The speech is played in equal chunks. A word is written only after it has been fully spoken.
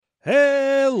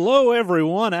Hello,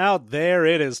 everyone out there.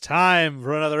 It is time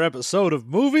for another episode of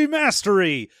Movie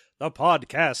Mastery, the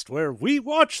podcast where we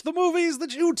watch the movies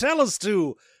that you tell us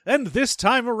to. And this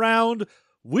time around,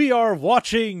 we are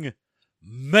watching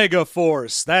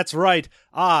Megaforce. That's right.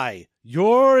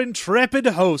 Your intrepid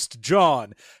host,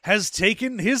 John, has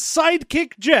taken his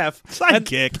sidekick, Jeff.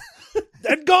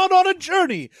 And gone on a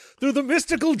journey through the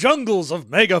mystical jungles of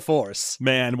Megaforce.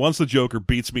 Man, once the Joker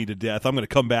beats me to death, I'm going to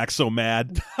come back so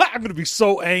mad. I'm going to be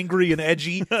so angry and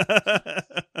edgy. I'm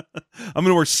going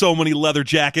to wear so many leather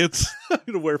jackets. I'm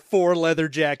going to wear 4 leather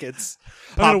jackets.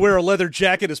 I'm going to wear a leather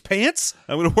jacket as pants.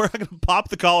 I'm going to pop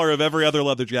the collar of every other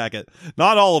leather jacket.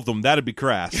 Not all of them. That'd be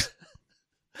crass.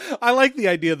 I like the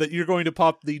idea that you're going to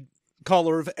pop the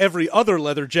collar of every other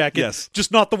leather jacket, yes,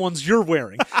 just not the ones you're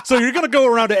wearing. So you're going to go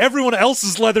around to everyone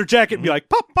else's leather jacket and be like,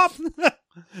 pop, pop.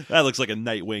 That looks like a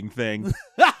Nightwing thing.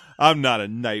 I'm not a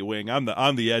Nightwing.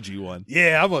 I'm the edgy one.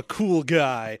 Yeah, I'm a cool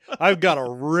guy. I've got a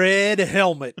red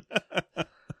helmet.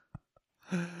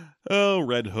 Oh,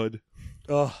 Red Hood.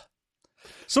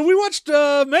 So we watched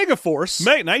Megaforce.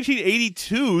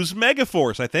 1982's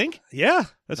Megaforce, I think. Yeah.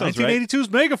 That sounds 1982's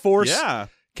Megaforce. Yeah.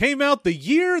 Came out the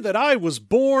year that I was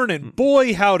born, and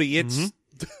boy, howdy, it's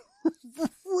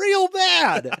real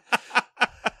bad.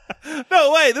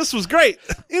 No way, this was great.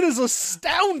 It is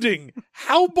astounding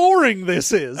how boring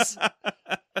this is.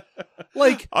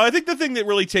 Like, I think the thing that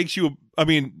really takes you,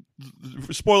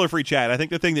 spoiler-free chat, I think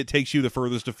the thing that takes you the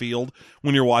furthest afield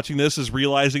when you're watching this is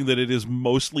realizing that it is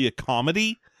mostly a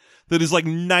comedy that is like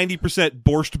 90%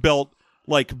 Borscht Belt,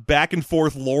 like back and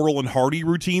forth Laurel and Hardy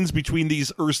routines between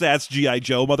these ersatz G.I.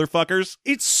 Joe motherfuckers.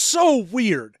 It's so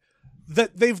weird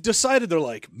that they've decided they're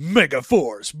like,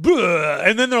 Megaforce, bleh,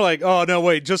 and then they're like, oh, no,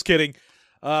 wait, just kidding.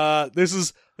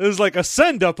 This is like a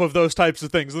send-up of those types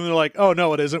of things. And they're like, oh,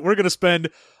 no, it isn't. We're going to spend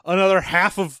another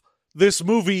half of this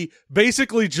movie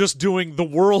basically just doing the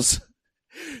world's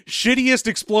shittiest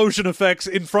explosion effects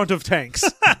in front of tanks.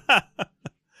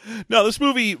 No, this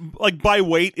movie, like, by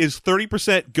weight, is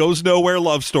 30% goes nowhere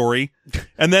love story.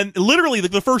 And then, literally,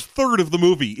 the first third of the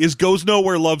movie is goes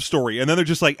nowhere love story. And then they're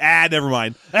just like, never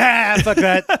mind. Fuck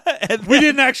that. We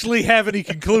didn't actually have any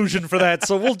conclusion for that,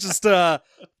 so we'll just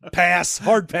pass.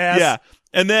 Hard pass. Yeah.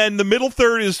 And then the middle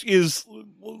third is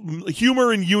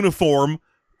humor in uniform,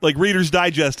 like Reader's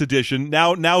Digest edition,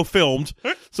 now filmed.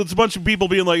 So it's a bunch of people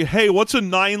being like, hey, what's a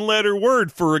 9-letter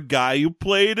word for a guy who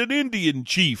played an Indian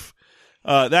chief?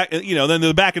 Then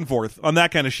the back and forth on that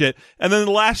kind of shit. And then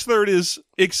the last third is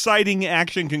exciting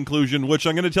action conclusion, which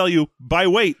I'm going to tell you, by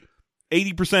weight,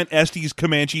 80% Estes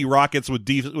Comanche rockets with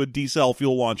D-cell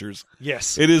fuel launchers.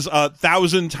 Yes. It is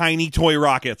 1,000 tiny toy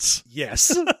rockets.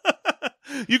 Yes.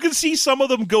 You can see some of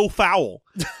them go foul.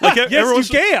 Like yes,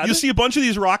 you can. You see a bunch of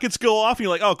these rockets go off, and you're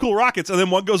like, oh, cool, rockets. And then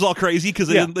one goes all crazy because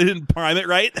they didn't prime it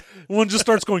right. One just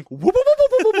starts going, whoop, whoop, whoop,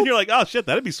 whoop, whoop. And you're like, oh, shit,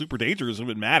 that'd be super dangerous if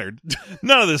it mattered.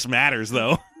 None of this matters,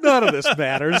 though. None of this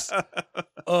matters.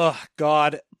 Ugh,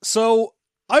 God. So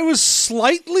I was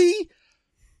slightly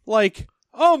like,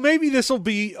 oh, maybe this will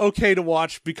be okay to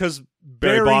watch because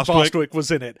Barry Bostwick was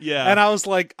in it. Yeah. And I was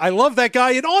like, I love that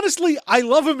guy. And honestly, I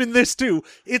love him in this too.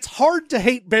 It's hard to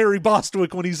hate Barry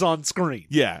Bostwick when he's on screen.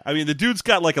 Yeah. I mean, the dude's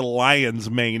got like a lion's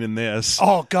mane in this.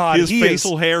 Oh, God. His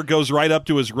facial hair goes right up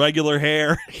to his regular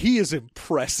hair. He is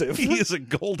impressive. He is a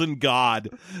golden god.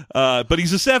 But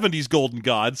he's a 70s golden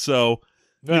god, so...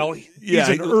 Well, he's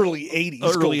an early 80s.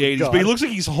 Early 80s, god. But he looks like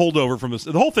he's a holdover from this.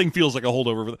 The whole thing feels like a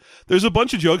holdover. There's a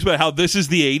bunch of jokes about how this is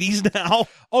the 80s now.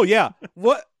 Oh, yeah.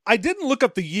 What? I didn't look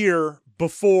up the year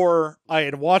before I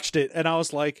had watched it, and I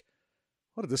was like,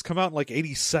 what, did this come out in like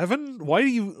 87?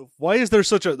 Why is there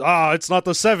such it's not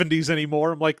the 70s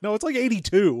anymore? I'm like, no, it's like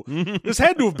 82. This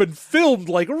had to have been filmed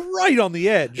like right on the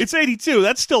edge. It's 82.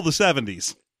 That's still the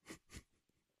 70s.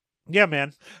 Yeah,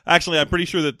 man. Actually, I'm pretty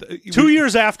sure that... 2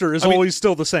 years after is always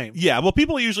still the same. Yeah, well,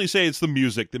 people usually say it's the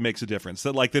music that makes a difference.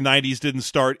 That, like, the 90s didn't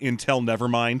start until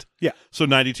Nevermind. Yeah. So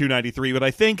 92, 93. But I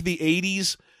think the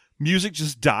 80s music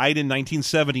just died in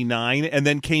 1979 and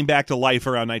then came back to life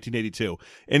around 1982.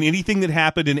 And anything that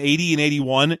happened in 80 and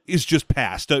 81 is just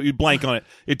past. You blank on it.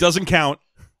 It doesn't count.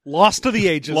 Lost to the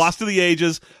ages. Lost to the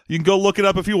ages. You can go look it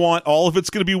up if you want. All of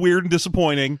it's going to be weird and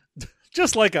disappointing.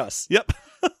 Just like us. Yep.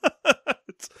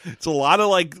 It's a lot of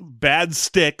like bad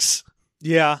sticks.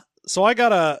 Yeah. So I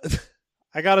gotta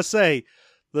say,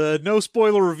 the no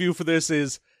spoiler review for this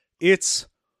is it's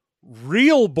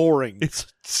real boring.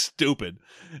 It's stupid.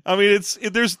 I mean,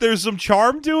 there's some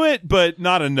charm to it, but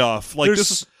not enough. Like,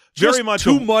 this is very much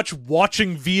too much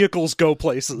watching vehicles go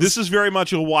places. This is very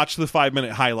much a watch the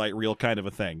 5-minute highlight reel kind of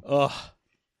a thing.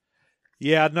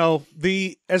 Yeah, no.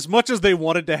 As much as they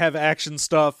wanted to have action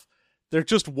stuff, there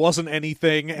just wasn't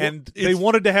anything, and they it's-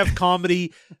 wanted to have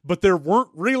comedy, but there weren't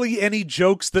really any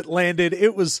jokes that landed.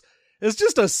 It's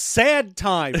just a sad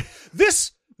time.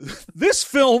 This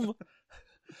film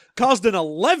caused an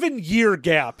 11-year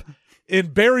gap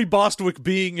in Barry Bostwick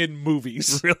being in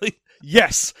movies. Really?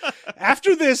 Yes.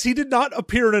 After this, he did not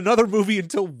appear in another movie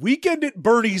until Weekend at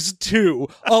Bernie's 2,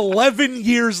 11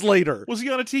 years later. Was he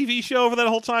on a TV show for that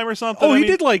whole time or something? Oh, I he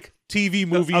mean, did like TV I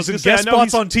was movies gonna and say, I guest know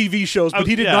spots he's- on TV shows, but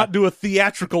he did yeah. not do a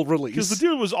theatrical because release. the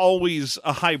dude was always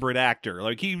a hybrid actor.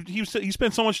 Like he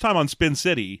spent so much time on Spin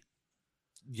City.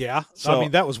 Yeah. So I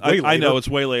mean, that was way later. I know it's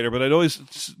way later, but it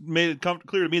always made it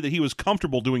clear to me that he was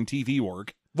comfortable doing TV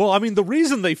work. Well, I mean, the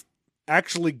reason they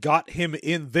actually got him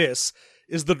in this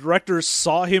is the directors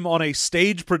saw him on a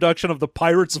stage production of The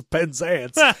Pirates of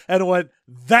Penzance and went,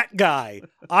 that guy.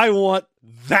 I want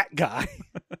that guy.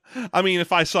 I mean,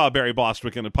 if I saw Barry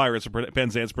Bostwick in a Pirates of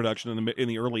Penzance production in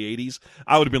the early '80s,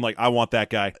 I would have been like, I want that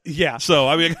guy. Yeah. So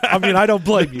I mean, I don't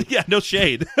blame you. yeah, no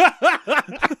shade.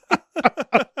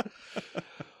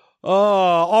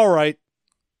 All right.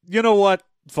 You know what?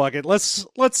 Fuck it. Let's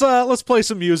play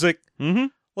some music. Mm-hmm.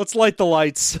 Let's light the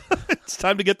lights. It's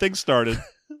time to get things started.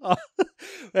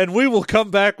 And we will come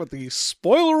back with the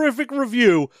spoilerific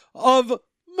review of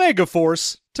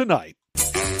Megaforce tonight.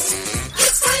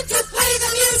 It's time to play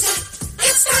the music.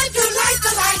 It's time to light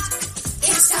the light.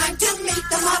 It's time to meet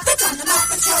the Muppets on the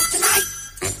Muppet Show tonight.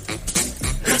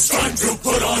 It's time to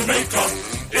put on makeup.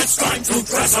 It's time to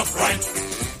dress up right.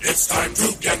 It's time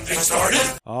to get things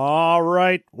started. All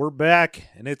right, we're back,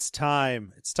 and it's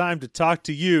time. It's time to talk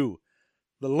to you,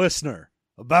 the listener,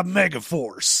 about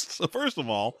Megaforce. So first of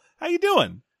all, how you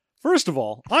doing? First of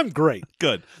all, I'm great.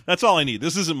 Good. That's all I need.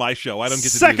 This isn't my show. I don't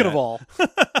get to Second do of all,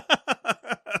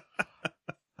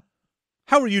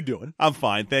 how are you doing? I'm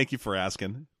fine. Thank you for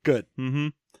asking. Good. Mm-hmm.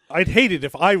 I'd hate it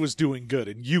if I was doing good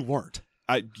and you weren't.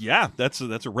 Yeah, that's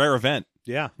a rare event.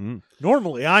 Yeah. Hmm.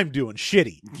 Normally, I'm doing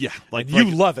shitty. Yeah, like And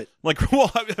you love it.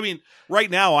 well, I mean, right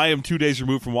now I am 2 days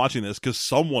removed from watching this because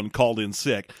someone called in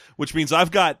sick, which means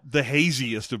I've got the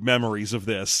haziest of memories of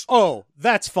this. Oh,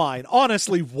 that's fine.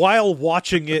 Honestly, while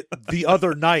watching it the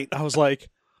other night, I was like,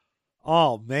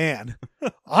 oh, man,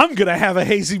 I'm going to have a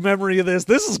hazy memory of this.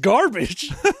 This is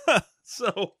garbage.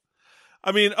 So,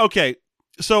 I mean, okay,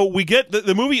 so we get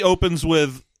the movie opens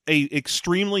with a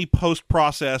extremely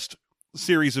post-processed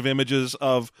series of images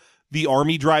of the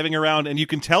army driving around, and you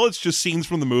can tell it's just scenes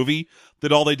from the movie,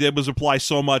 that all they did was apply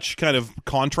so much kind of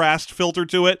contrast filter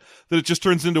to it that it just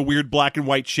turns into weird black and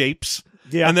white shapes.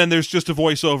 Yeah. And then there's just a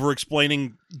voiceover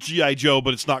explaining G.I. Joe,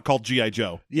 but it's not called G.I.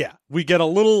 Joe. Yeah. We get a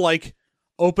little, like,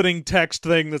 opening text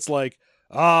thing that's like,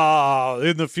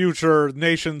 in the future,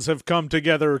 nations have come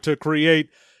together to create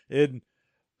a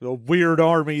weird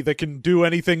army that can do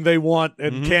anything they want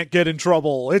and can't get in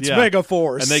trouble. It's Yeah.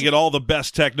 Megaforce. And they get all the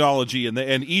best technology, and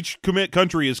each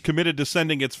country is committed to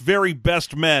sending its very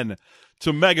best men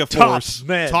to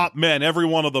Megaforce. Top men, every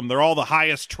one of them. They're all the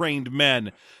highest trained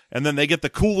men. And then they get the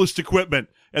coolest equipment,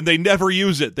 and they never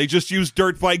use it. They just use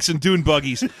dirt bikes and dune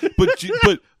buggies.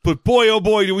 But boy, oh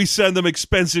boy, do we send them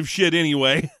expensive shit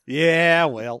anyway. Yeah,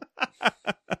 well.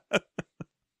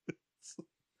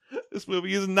 This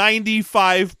movie is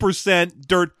 95%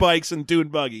 dirt bikes and dune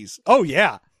buggies. Oh,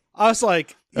 yeah. I was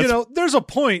like, there's a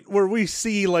point where we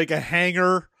see, like, a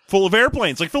hangar. Full of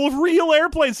airplanes, like full of real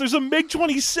airplanes. There's a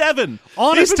MiG-27.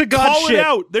 Honest to God call shit. it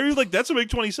out. They're like, that's a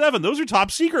MiG-27. Those are top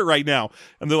secret right now.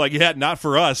 And they're like, yeah, not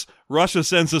for us. Russia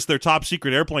sends us their top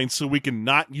secret airplanes so we can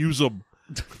not use them.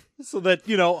 So that,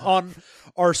 on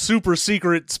our super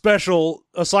secret special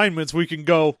assignments, we can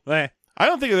go, I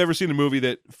don't think I've ever seen a movie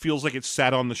that feels like it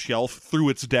sat on the shelf through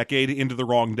its decade into the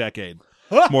wrong decade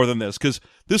more than this. Because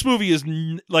this movie is,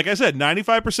 like I said,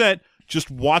 95%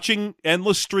 just watching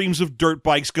endless streams of dirt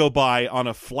bikes go by on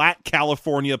a flat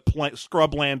California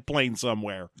scrubland plain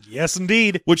somewhere. Yes,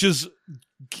 indeed. Which is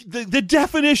the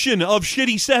definition of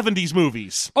shitty 70s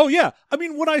movies. Oh, yeah. I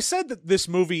mean, when I said that this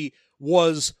movie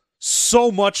was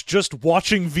so much just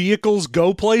watching vehicles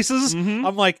go places,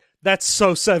 I'm like, that's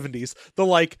so 70s.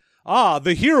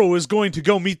 The hero is going to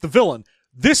go meet the villain.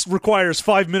 This requires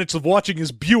 5 minutes of watching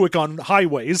his Buick on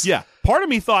highways. Yeah. Part of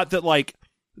me thought that, like,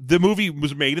 the movie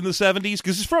was made in the 70s,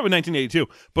 because it's from 1982,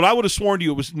 but I would have sworn to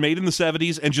you it was made in the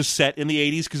 70s and just set in the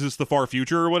 80s because it's the far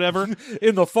future or whatever.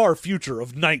 In the far future of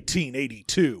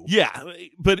 1982. Yeah,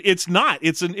 but it's not.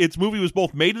 Its movie was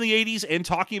both made in the 80s and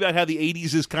talking about how the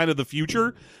 80s is kind of the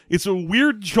future. It's a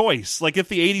weird choice, like if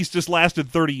the 80s just lasted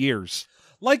 30 years.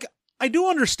 Like, I do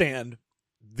understand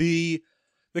the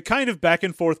kind of back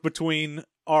and forth between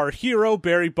our hero,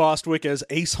 Barry Bostwick as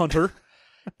Ace Hunter,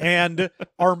 and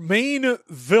our main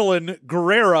villain,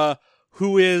 Guerrera,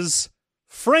 who is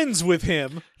friends with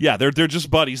him. Yeah, they're just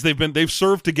buddies. They've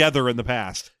served together in the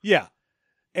past. Yeah.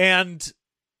 And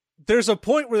there's a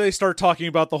point where they start talking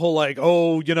about the whole, like,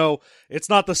 oh, you know, it's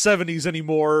not the 70s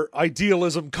anymore.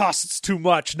 Idealism costs too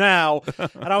much now.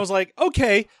 And I was like,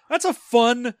 okay, that's a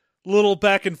fun little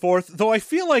back and forth. Though I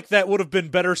feel like that would have been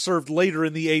better served later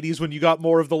in the 80s when you got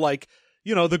more of the, like,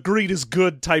 you know, the greed is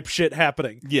good type shit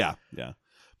happening. Yeah, yeah.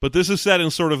 But this is set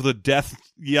in sort of the death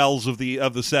yells of the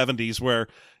 70s, where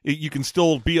you can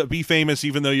still be famous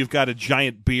even though you've got a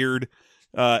giant beard.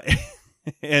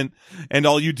 And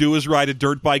all you do is ride a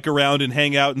dirt bike around and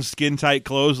hang out in skin-tight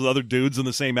clothes with other dudes in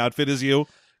the same outfit as you.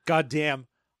 God damn.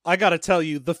 I gotta tell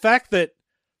you, the fact that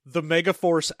the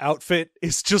Megaforce outfit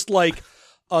is just like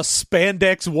a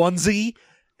spandex onesie,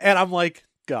 and I'm like,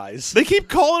 guys. They keep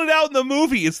calling it out in the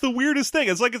movie. It's the weirdest thing.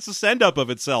 It's like it's a send-up of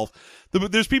itself.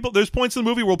 There's points in the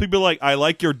movie where people are like, I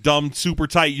like your dumb, super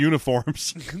tight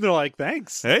uniforms. They're like,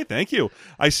 thanks. Hey, thank you.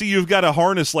 I see you've got a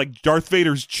harness like Darth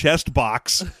Vader's chest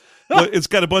box. It's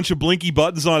got a bunch of blinky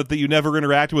buttons on it that you never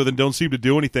interact with and don't seem to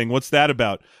do anything. What's that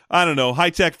about? I don't know.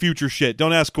 High-tech future shit.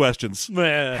 Don't ask questions.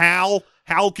 Meh.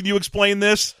 Hal, can you explain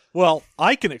this? Well,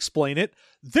 I can explain it.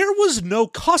 There was no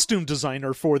costume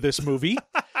designer for this movie.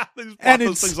 They just And pop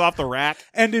those things off the rack.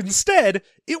 And instead,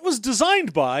 it was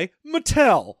designed by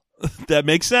Mattel. That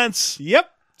makes sense. Yep.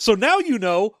 So now you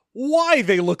know why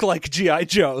they look like G.I.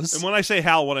 Joes. And when I say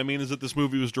Hal, what I mean is that this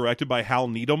movie was directed by Hal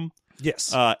Needham.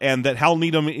 Yes. And that Hal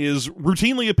Needham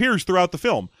routinely appears throughout the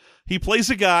film. He plays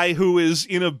a guy who is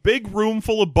in a big room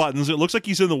full of buttons. It looks like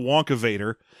he's in the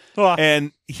Wonkavator.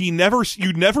 And you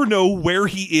never know where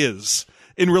he is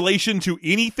in relation to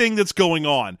anything that's going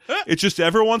on. It's just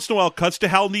every once in a while cuts to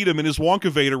Hal Needham in his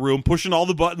Wonkavator room, pushing all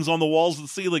the buttons on the walls and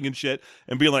ceiling and shit,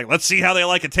 and being like, let's see how they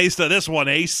like a taste of this one,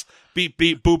 Ace. Beep,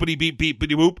 beep, boopity, beep, beep,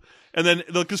 beep, boop. And then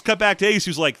they'll just cut back to Ace,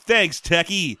 who's like, thanks,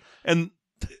 techie. And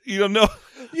you don't know.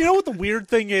 You know what the weird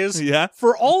thing is? Yeah.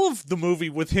 For all of the movie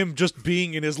with him just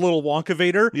being in his little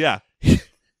Wonkavator, Yeah.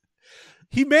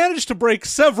 he managed to break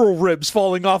several ribs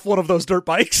falling off one of those dirt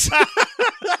bikes.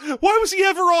 Why was he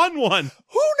ever on one?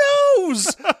 Who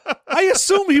knows? I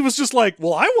assume he was just like,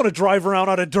 well, I want to drive around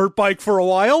on a dirt bike for a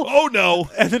while. Oh, no.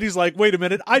 And then he's like, wait a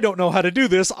minute, I don't know how to do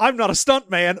this. I'm not a stunt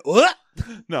man.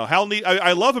 No, Hal Needham,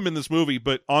 I love him in this movie,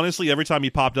 but honestly, every time he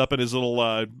popped up in his little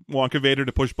Wonkavator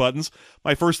to push buttons,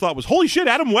 my first thought was, holy shit,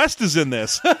 Adam West is in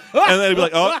this. And then I'd be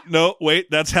like, oh, no, wait,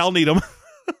 that's Hal Needham.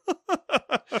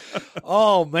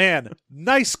 Oh, man.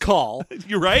 Nice call.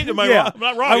 You're right? Am I Yeah. wrong? I'm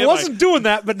not wrong. I wasn't doing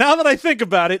that, but now that I think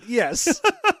about it, yes.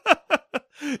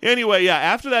 Anyway, yeah,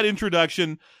 after that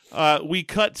introduction, we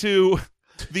cut to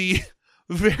the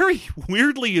very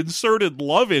weirdly inserted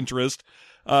love interest,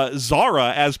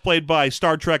 Zara, as played by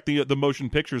Star Trek the Motion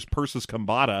Picture's Persis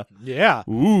Khambatta. Yeah.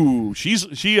 Ooh, she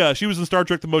was in Star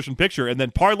Trek the Motion Picture, and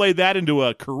then parlayed that into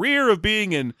a career of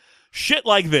being in shit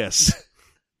like this.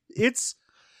 It's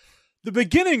the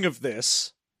beginning of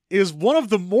this is one of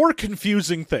the more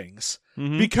confusing things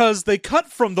because they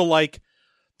cut from the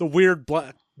weird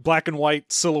black and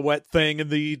white silhouette thing and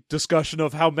the discussion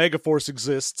of how Megaforce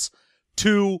exists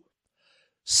to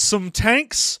some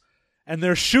tanks and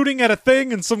they're shooting at a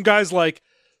thing and some guy's like,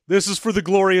 this is for the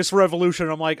glorious revolution.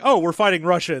 I'm like, oh, we're fighting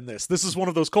Russia in this. This is one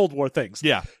of those Cold War things.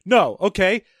 Yeah. No,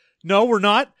 okay. No, we're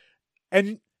not.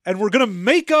 And we're going to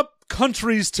make up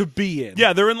countries to be in.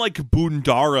 Yeah, they're in like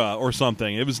Bundara or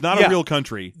something. It was not a real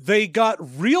country. They got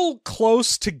real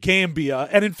close to Gambia,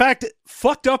 and in fact,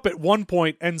 fucked up at one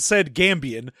point and said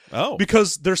Gambian. Oh.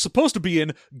 Because they're supposed to be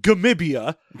in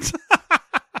Gamibia,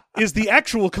 is the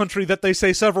actual country that they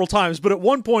say several times. But at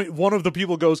one point, one of the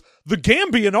people goes, the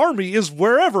Gambian army is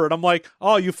wherever. And I'm like,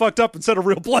 oh, you fucked up and said a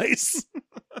real place.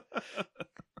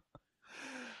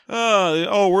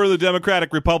 We're the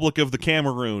Democratic Republic of the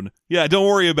Cameroon. Yeah, don't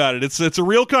worry about it. It's a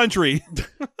real country.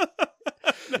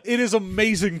 It is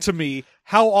amazing to me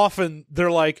how often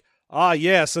they're like, ah,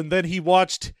 yes, and then he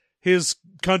watched his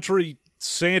country,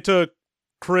 Santa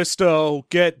Cristo,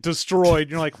 get destroyed.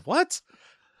 And you're like, what?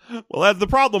 Well, the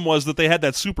problem was that they had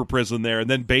that super prison there, and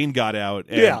then Bane got out.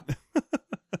 And... Yeah.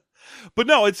 But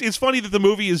no, it's funny that the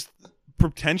movie is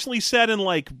potentially set in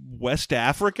like West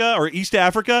Africa or East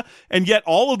Africa, and yet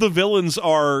all of the villains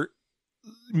are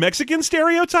Mexican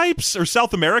stereotypes or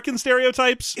South American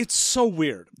stereotypes. It's so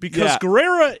weird because Yeah.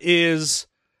 Guerrera is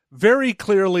very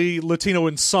clearly Latino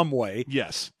in some way.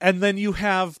 Yes. And then you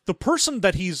have the person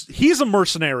that he's a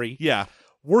mercenary Yeah.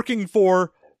 working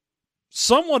for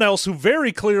someone else who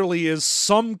very clearly is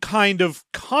some kind of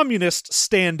communist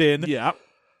stand-in. Yeah.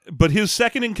 But his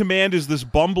second in command is this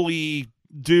bumbly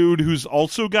dude who's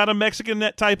also got a Mexican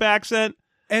type accent.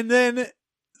 And then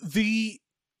the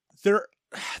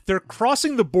they're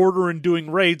crossing the border and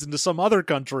doing raids into some other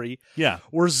country Yeah.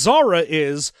 where Zara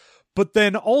is, but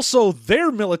then also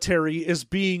their military is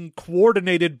being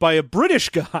coordinated by a British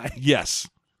guy. Yes.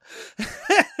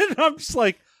 And I'm just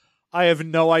like, I have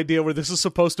no idea where this is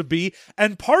supposed to be.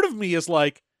 And part of me is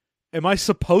like, am I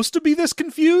supposed to be this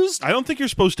confused? I don't think you're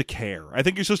supposed to care. I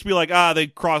think you're supposed to be like,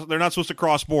 they're not supposed to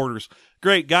cross borders.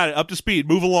 Great, got it. Up to speed.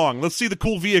 Move along. Let's see the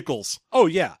cool vehicles. Oh,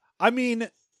 yeah. I mean,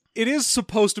 it is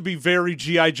supposed to be very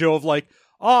G.I. Joe of like,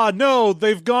 no,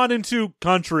 they've gone into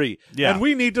country, and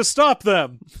we need to stop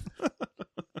them.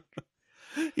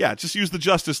 Yeah, just use the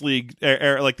Justice League,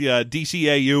 like the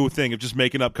DCAU thing of just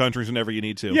making up countries whenever you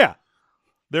need to. Yeah.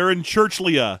 They're in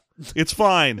Churchlia. It's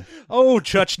fine. Oh,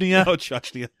 Chechnya. Oh,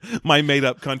 Chechnya. My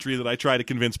made-up country that I try to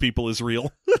convince people is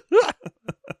real.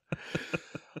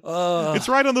 It's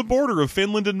right on the border of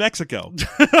Finland and Mexico.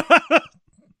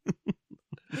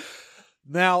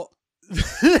 Now,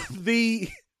 the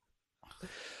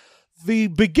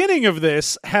beginning of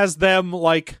this has them,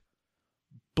 like,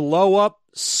 blow up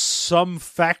some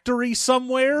factory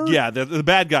somewhere. Yeah, the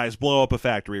bad guys blow up a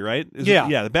factory, right?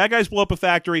 The bad guys blow up a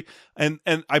factory, and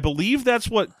I believe that's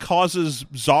what causes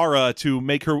Zara to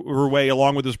make her way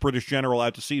along with this British general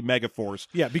out to see Megaforce.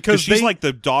 Yeah, because she's like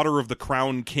the daughter of the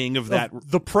crown king of that.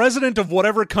 The president of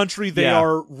whatever country they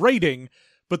are raiding,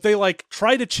 but they, like,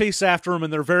 try to chase after him,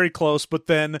 and they're very close, but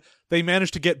then they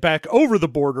manage to get back over the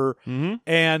border,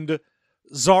 and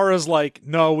Zara's like,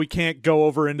 no, we can't go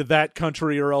over into that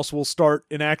country or else we'll start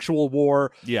an actual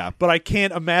war. Yeah. But I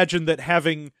can't imagine that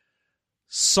having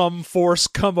some force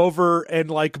come over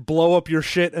and, like, blow up your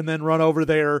shit and then run over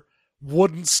there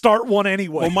wouldn't start one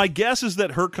anyway. Well, my guess is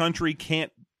that her country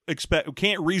can't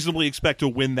reasonably expect to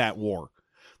win that war.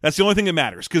 That's the only thing that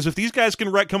matters, because if these guys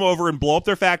can come over and blow up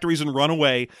their factories and run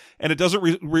away, and it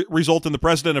doesn't result in the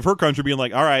president of her country being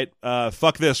like, all right,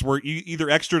 fuck this, we're either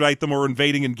extradite them or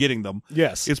invading and getting them.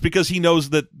 Yes. It's because he knows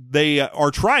that they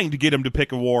are trying to get him to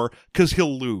pick a war, because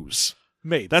he'll lose.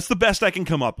 Maybe. That's the best I can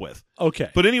come up with. Okay.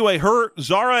 But anyway,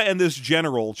 Zara and this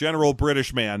general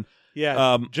British man.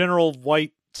 Yeah, General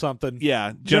White something.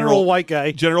 Yeah. General White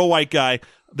guy. General White guy.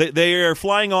 They are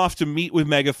flying off to meet with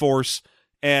Megaforce,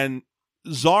 and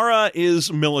Zara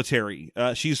is military.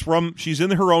 She's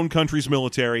in her own country's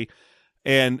military,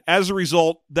 and as a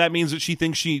result, that means that she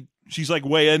thinks she's like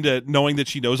way into knowing that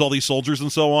she knows all these soldiers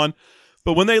and so on.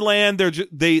 But when they land,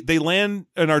 they land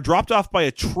and are dropped off by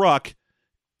a truck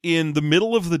in the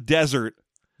middle of the desert,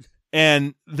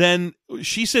 and then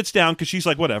she sits down because she's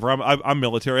like, whatever, I'm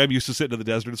military. I'm used to sitting in the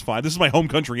desert. It's fine. This is my home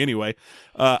country anyway.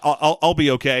 I'll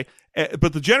be okay.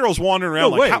 But the general's wandering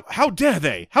around like, how dare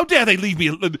they? How dare they leave me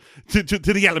to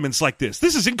the elements like this?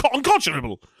 This is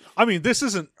unconscionable. I mean, this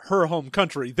isn't her home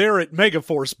country. They're at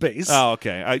Megaforce Base. Oh,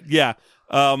 okay.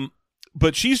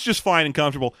 But she's just fine and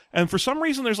comfortable. And for some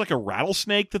reason, there's like a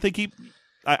rattlesnake that they keep.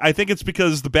 I think it's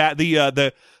because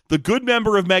the good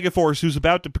member of Megaforce who's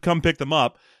about to come pick them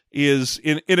up is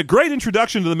in a great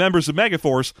introduction to the members of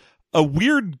Megaforce, a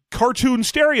weird cartoon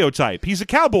stereotype. He's a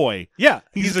cowboy. Yeah,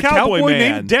 he's a cowboy man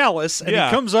named Dallas, and he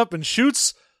comes up and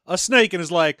shoots a snake and is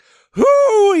like,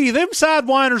 "Hooey, them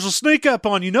sidewinders will sneak up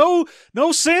on you.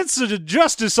 No sense of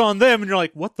justice on them." And you're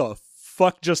like, "What the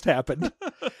fuck just happened?"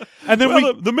 And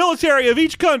then the military of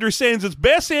each country sends its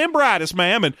best and brightest,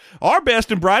 ma'am, and our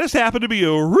best and brightest happen to be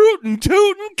a rootin'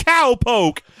 tootin'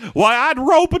 cowpoke. Why, I'd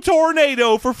rope a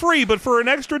tornado for free, but for an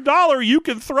extra $1, you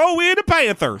can throw in a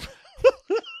panther.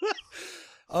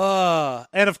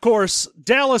 And of course,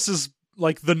 Dallas is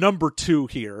like the number 2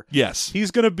 here. Yes.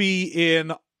 He's going to be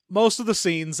in most of the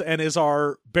scenes and is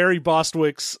our Barry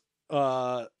Bostwick's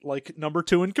like number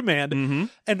 2 in command. Mm-hmm.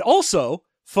 And also,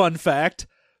 fun fact,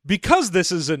 because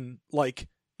this is an like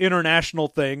international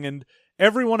thing and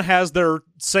everyone has their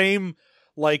same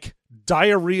like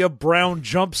diarrhea brown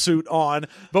jumpsuit on,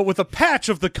 but with a patch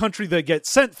of the country they get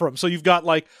sent from. So you've got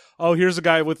like, oh, here's a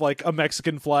guy with like a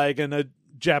Mexican flag and a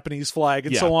Japanese flag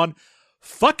and so on.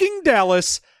 Fucking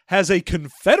Dallas has a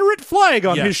Confederate flag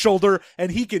on his shoulder, and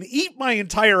he can eat my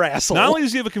entire asshole. Not only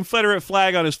does he have a Confederate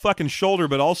flag on his fucking shoulder,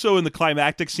 but also in the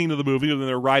climactic scene of the movie when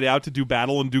they ride out to do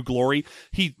battle and do glory,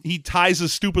 he ties a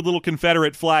stupid little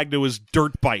Confederate flag to his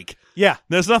dirt bike. Yeah.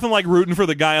 There's nothing like rooting for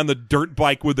the guy on the dirt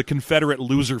bike with the Confederate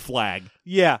loser flag.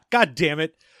 Yeah, god damn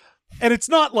it. And it's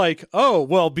not like, oh,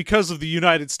 well, because of the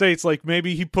United States, like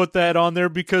maybe he put that on there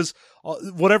because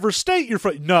whatever state you're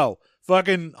from. No.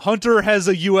 Fucking Hunter has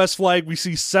a U.S. flag. We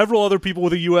see several other people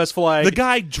with a U.S. flag. The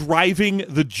guy driving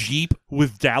the Jeep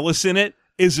with Dallas in it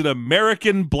is an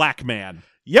American black man.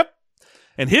 Yep.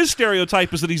 And his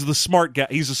stereotype is that he's the smart guy.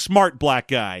 He's a smart black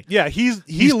guy. Yeah, he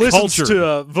listens cultured.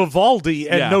 to Vivaldi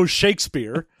and knows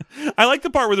Shakespeare. I like the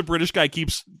part where the British guy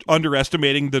keeps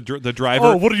underestimating the driver.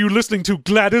 Oh, what are you listening to?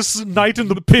 Gladys Knight and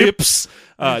the Pips?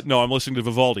 No, I'm listening to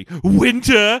Vivaldi.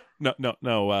 Winter.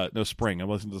 No, spring. I'm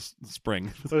listening to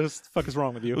spring. What the fuck is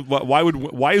wrong with you?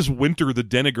 Why is winter the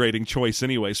denigrating choice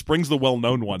anyway? Spring's the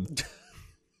well-known one.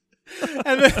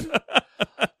 And then,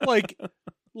 like,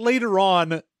 later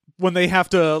on, when they have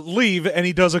to leave, and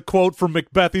he does a quote from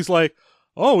Macbeth, he's like,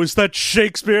 "Oh, is that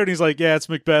Shakespeare?" And he's like, "Yeah, it's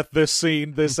Macbeth, this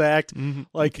scene, this act."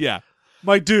 Like, Yeah.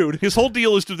 my dude. His whole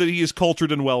deal is that he is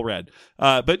cultured and well-read.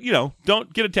 But,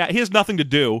 don't get attacked. He has nothing to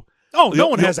do. Oh, no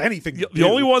one has anything to do. The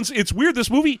only ones, it's weird, this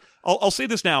movie, I'll say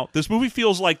this now, this movie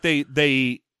feels like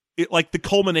like the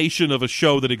culmination of a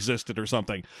show that existed or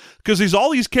something. Because there's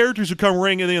all these characters who come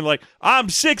ringing in like, I'm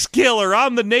Six Killer,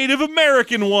 I'm the Native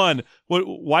American one.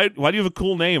 Why do you have a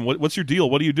cool name? What's your deal?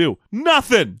 What do you do?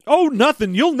 Nothing. Oh,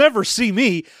 nothing. You'll never see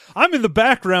me. I'm in the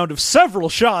background of several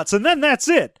shots, and then that's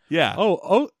it. Yeah.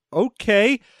 Oh,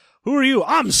 okay. Who are you?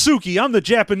 I'm Suki. I'm the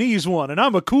Japanese one, and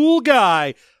I'm a cool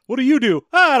guy. What do you do?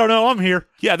 I don't know. I'm here.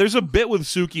 Yeah, there's a bit with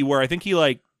Suki where I think he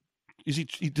like,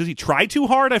 does he try too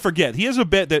hard? I forget. He has a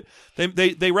bit that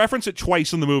they reference it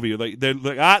twice in the movie. Like they're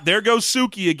like, there goes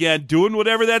Suki again, doing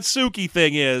whatever that Suki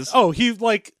thing is. Oh, he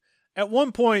like at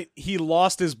one point he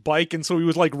lost his bike, and so he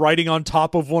was like riding on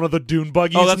top of one of the dune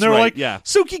buggies. Oh, that's and they were right, like, yeah.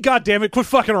 Suki, goddammit, quit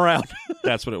fucking around.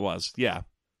 That's what it was. Yeah.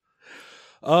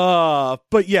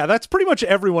 But yeah, that's pretty much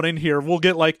everyone in here. We'll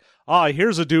get like,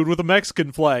 here's a dude with a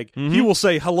Mexican flag. He will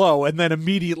say hello and then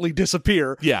immediately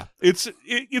disappear. Yeah, it's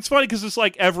funny because it's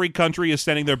like every country is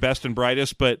sending their best and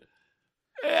brightest, but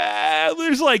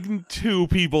there's like two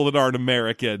people that aren't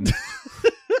American.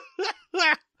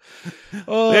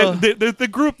 The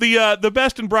group, the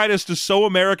best and brightest is so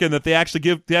American that they have to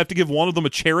give one of them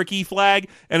a Cherokee flag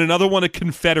and another one a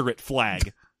Confederate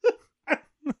flag.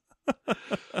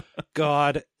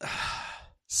 God,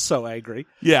 so angry.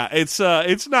 Yeah, it's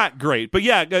not great, but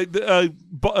yeah,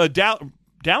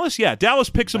 Dallas. Yeah, Dallas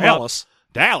picks him up.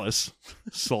 Dallas,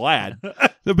 Salad.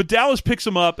 No, but Dallas picks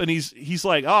him up, and he's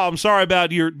like, "Oh, I'm sorry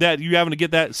about you having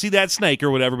to see that snake or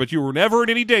whatever, but you were never in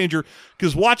any danger.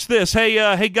 Because watch this.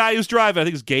 Hey, guy who's driving, I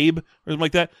think it's Gabe or something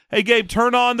like that. Hey, Gabe,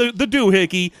 turn on the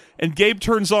doohickey." And Gabe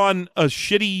turns on a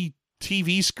shitty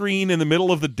TV screen in the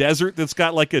middle of the desert that's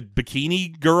got like a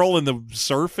bikini girl in the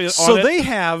surf on so it. They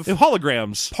have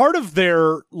holograms. Part of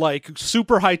their like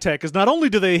super high tech is not only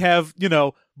do they have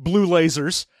blue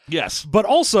lasers, yes, but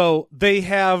also they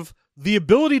have the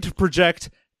ability to project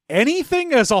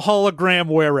anything as a hologram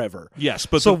wherever. Yes,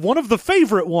 but so one of the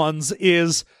favorite ones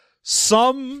is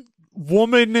some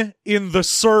woman in the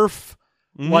surf,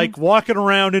 like walking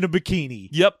around in a bikini.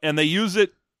 Yep, and they use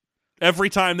it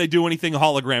every time they do anything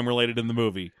hologram related in the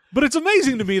movie. But it's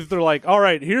amazing to me that they're like, all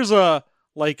right, here's a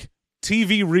like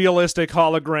TV realistic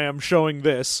hologram showing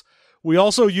this. We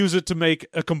also use it to make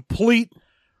a complete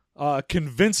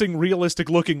convincing realistic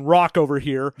looking rock over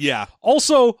here. Yeah.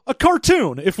 Also a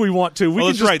cartoon if we want to. We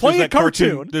can just play a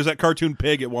cartoon. There's that cartoon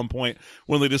pig at one point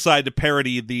when they decide to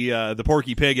parody the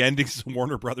Porky Pig endings of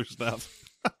Warner Brothers stuff.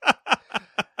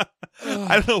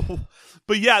 I don't know.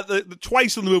 But yeah, the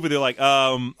twice in the movie, they're like,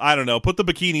 I don't know, put the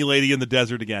bikini lady in the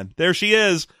desert again. There she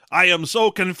is. I am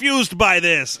so confused by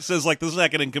this, says like the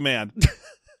second in command.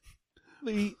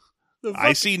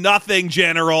 I see nothing,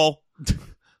 General.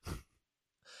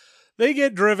 They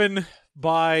get driven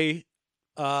by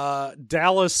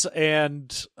Dallas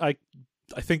and I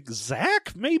think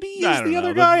Zach maybe is the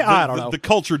other guy. I don't know. The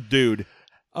cultured dude.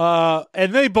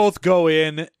 And they both go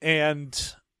in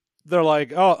and they're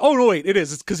like, oh no, wait,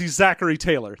 it's because he's Zachary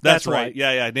Taylor. That's right.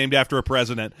 Why. Yeah, named after a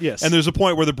president. Yes. And there's a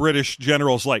point where the British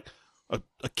general's like,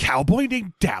 a cowboy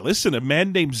named Dallas and a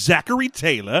man named Zachary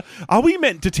Taylor? Are we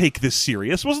meant to take this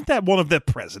serious? Wasn't that one of their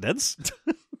presidents?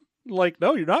 Like,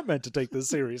 no, you're not meant to take this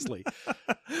seriously.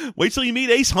 Wait till you meet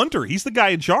Ace Hunter. He's the guy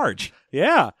in charge.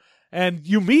 Yeah. And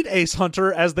you meet Ace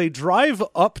Hunter as they drive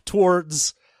up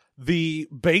towards the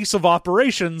base of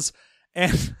operations.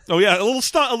 And oh yeah, a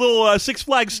little Six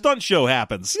Flags stunt show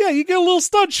happens. Yeah, you get a little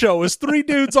stunt show as three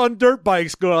dudes on dirt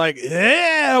bikes go like,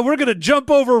 yeah, we're gonna jump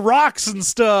over rocks and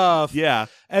stuff. Yeah,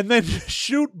 and then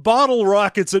shoot bottle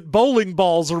rockets at bowling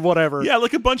balls or whatever. Yeah,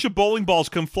 like a bunch of bowling balls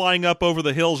come flying up over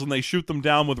the hills and they shoot them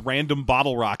down with random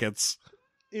bottle rockets.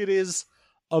 It is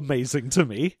amazing to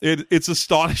me. It's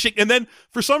astonishing. And then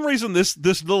for some reason, this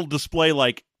little display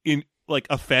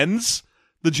offends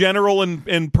the general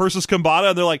and Persis Kambata,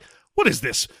 and they're like, what is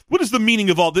this? What is the meaning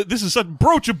of all this? This is such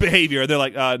broach of behavior. They're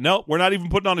like, no, we're not even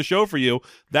putting on a show for you.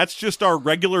 That's just our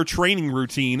regular training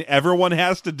routine. Everyone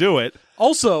has to do it.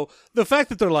 Also, the fact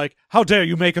that they're like, how dare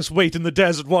you make us wait in the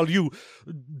desert while you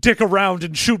dick around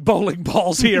and shoot bowling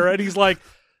balls here? And he's like,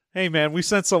 Hey, man, we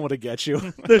sent someone to get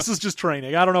you. This is just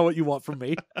training. I don't know what you want from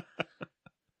me.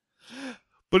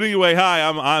 But anyway, hi,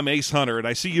 I'm Ace Hunter, and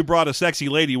I see you brought a sexy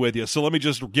lady with you, so let me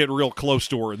just get real close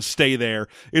to her and stay there.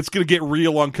 It's going to get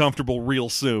real uncomfortable real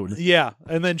soon. Yeah,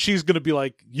 and then she's going to be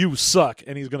like, you suck.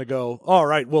 And he's going to go, all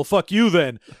right, well, fuck you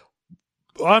then.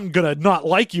 I'm going to not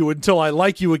like you until I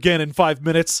like you again in 5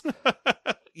 minutes.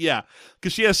 Yeah,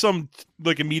 because she has some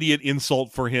like immediate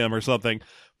insult for him or something.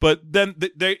 But then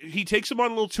he takes him on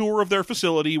a little tour of their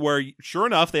facility where, sure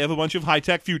enough, they have a bunch of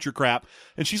high-tech future crap.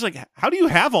 And she's like, how do you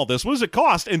have all this? What does it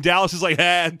cost? And Dallas is like,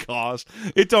 it costs.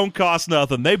 It don't cost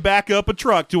nothing. They back up a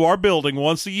truck to our building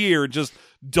once a year and just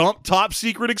dump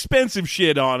top-secret expensive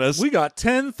shit on us. We got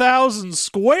 10,000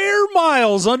 square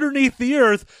miles underneath the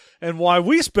earth, and why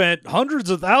we spent hundreds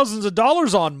of thousands of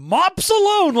dollars on mops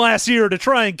alone last year to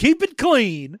try and keep it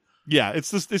clean. Yeah,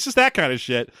 it's just that kind of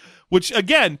shit. Which,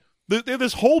 again, they're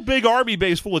this whole big army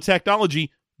base full of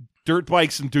technology, dirt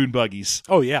bikes and dune buggies.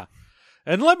 Oh, yeah.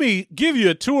 And let me give you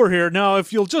a tour here. Now,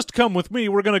 if you'll just come with me,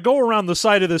 we're going to go around the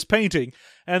side of this painting.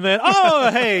 And then,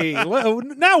 hey,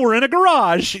 now we're in a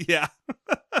garage. Yeah.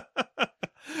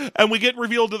 And we get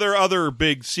revealed to their other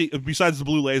big, besides the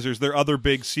blue lasers, their other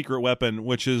big secret weapon,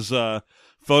 which is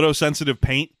photosensitive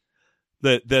paint.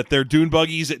 That their dune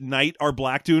buggies at night are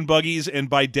black dune buggies, and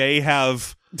by day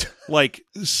have like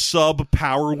sub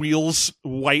power wheels,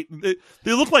 white.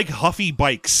 They look like Huffy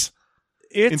bikes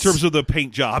in terms of the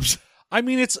paint jobs. I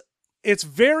mean, it's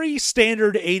very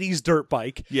standard 80s dirt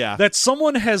bike. Yeah. That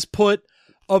someone has put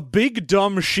a big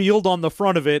dumb shield on the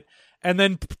front of it and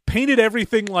then painted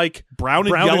everything like brown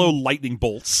and yellow lightning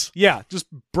bolts. Yeah, just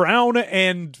brown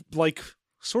and like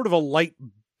sort of a light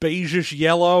beigeish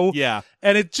yellow. Yeah.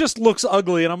 And it just looks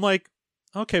ugly. And I'm like,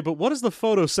 okay, but what is the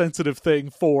photosensitive thing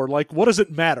for? Like, what does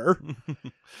it matter?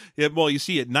 Yeah, well, you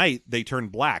see, at night, they turn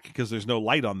black because there's no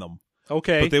light on them.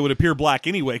 Okay. But they would appear black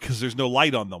anyway because there's no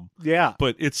light on them. Yeah.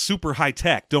 But it's super high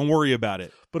tech. Don't worry about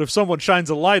it. But if someone shines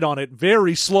a light on it,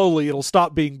 very slowly it'll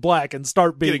stop being black and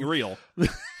start being... Getting real.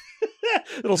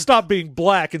 It'll stop being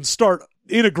black and start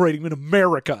integrating in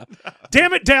America.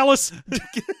 Damn it, Dallas!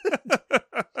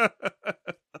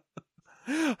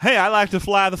 Hey, I like to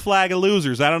fly the flag of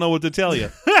losers. I don't know what to tell you.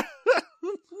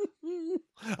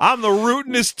 I'm the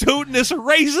rootinest, tootinest,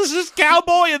 racistest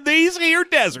cowboy in these here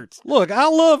deserts. Look, I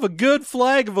love a good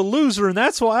flag of a loser, and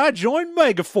that's why I joined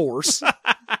Megaforce.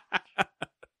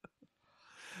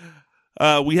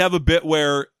 We have a bit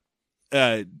where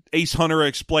Ace Hunter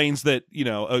explains that,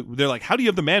 they're like, how do you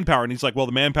have the manpower? And he's like, well,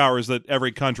 the manpower is that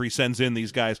every country sends in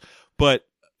these guys. But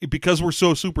because we're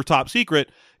so super top secret,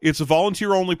 it's a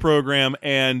volunteer-only program,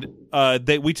 and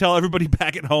we tell everybody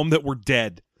back at home that we're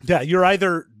dead. Yeah, you're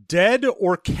either dead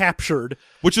or captured.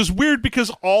 Which is weird because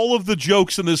all of the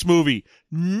jokes in this movie,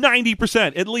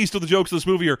 90% at least of the jokes in this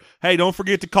movie are, hey, don't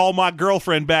forget to call my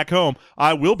girlfriend back home.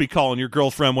 I will be calling your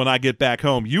girlfriend when I get back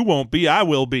home. You won't be, I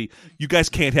will be. You guys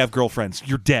can't have girlfriends.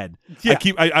 You're dead. Yeah.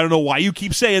 I don't know why you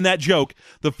keep saying that joke.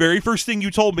 The very first thing you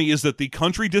told me is that the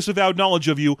country disavowed knowledge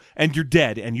of you and you're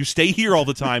dead and you stay here all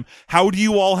the time. How do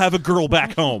you all have a girl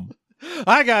back home?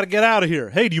 I gotta get out of here.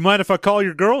 Hey, do you mind if I call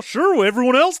your girl? Sure,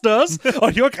 everyone else does. Oh,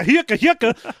 yucca, yucca,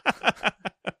 yucca.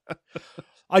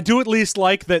 I do at least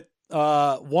like that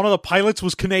one of the pilots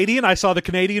was Canadian. I saw the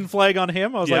Canadian flag on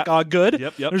him. I was like, oh, good.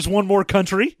 Yep. There's one more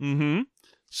country. Mm-hmm.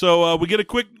 So we get a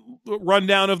quick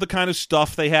rundown of the kind of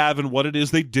stuff they have and what it is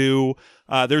they do.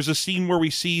 There's a scene where we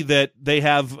see that they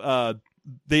have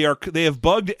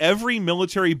bugged every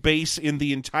military base in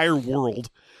the entire world.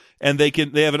 And they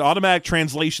have an automatic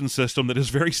translation system that is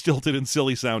very stilted and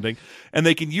silly sounding, and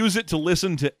they can use it to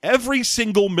listen to every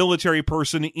single military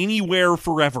person anywhere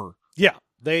forever. Yeah,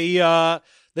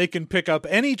 they can pick up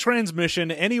any transmission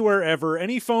anywhere ever,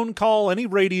 any phone call, any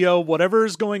radio, whatever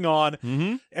is going on,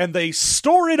 and they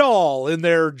store it all in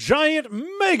their giant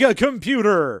mega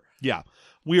computer. Yeah,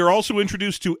 we are also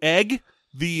introduced to Egg,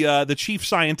 the chief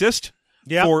scientist.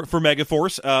 Yeah. For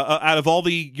Megaforce, out of all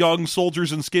the young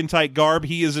soldiers in skin-tight garb,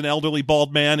 he is an elderly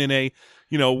bald man in a,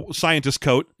 scientist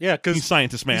coat. Yeah, because he's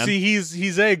scientist man. See,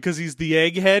 he's egg because he's the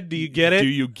egghead. Do you get it? Do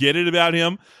you get it about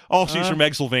him? Also, he's from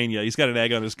Eggsylvania. He's got an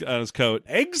egg on his coat.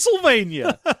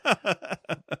 Eggsylvania.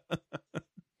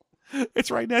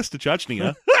 It's right next to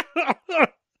Chechnya.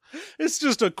 It's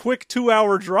just a quick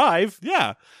 2-hour drive.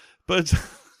 Yeah, but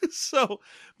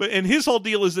and his whole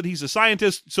deal is that he's a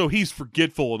scientist, so he's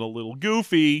forgetful and a little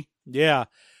goofy. Yeah,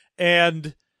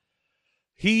 and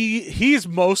he's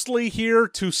mostly here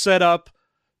to set up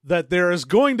that there is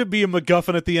going to be a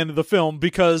MacGuffin at the end of the film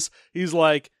because he's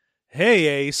like, hey,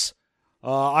 Ace,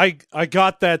 I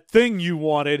got that thing you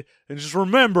wanted, and just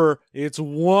remember, it's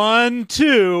 1,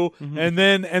 2, and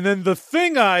then the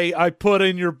thing I put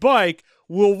in your bike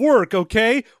will work,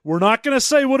 okay? We're not going to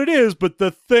say what it is, but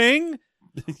the thing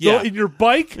in your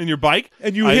bike, and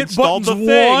you hit buttons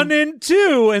 1 and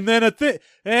 2, and then at the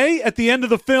end of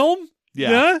the film,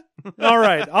 yeah? All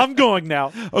right, I'm going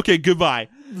now. Okay, goodbye.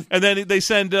 And then they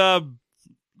send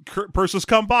Persis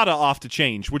Kambata off to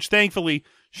change, which thankfully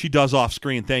she does off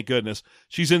screen, thank goodness.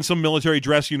 She's in some military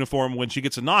dress uniform when she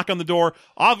gets a knock on the door.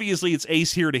 Obviously, it's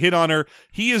Ace here to hit on her.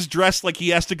 He is dressed like he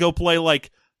has to go play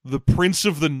like the Prince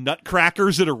of the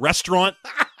Nutcrackers at a restaurant.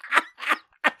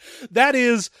 That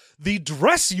is the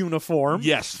dress uniform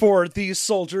for these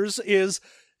soldiers, is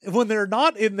when they're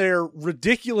not in their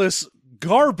ridiculous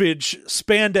garbage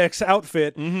spandex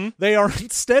outfit, they are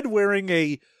instead wearing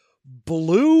a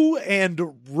blue and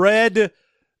red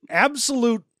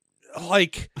absolute,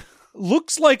 like,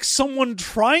 looks like someone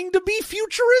trying to be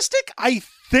futuristic, I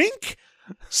think,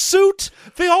 suit.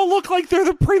 They all look like they're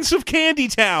the Prince of Candy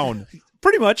Town.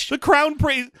 Pretty much. The Crown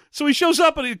Prince. So he shows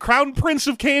up at the Crown Prince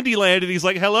of Candyland, and he's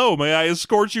like, hello, may I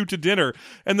escort you to dinner?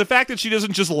 And the fact that she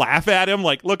doesn't just laugh at him,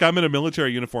 like, look, I'm in a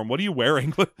military uniform. What are you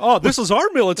wearing? Oh, this is our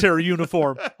military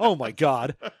uniform. Oh, my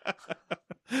God.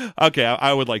 Okay,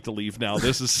 I would like to leave now.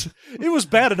 This is... It was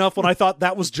bad enough when I thought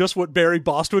that was just what Barry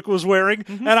Bostwick was wearing,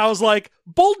 and I was like,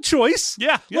 bold choice.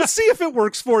 Yeah. Let's see if it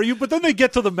works for you. But then they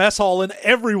get to the mess hall, and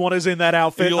everyone is in that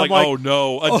outfit. And you're like, oh,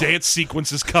 no, a dance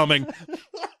sequence is coming.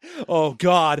 Oh,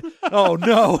 God. Oh,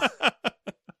 no.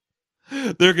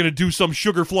 They're going to do some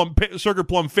sugar plum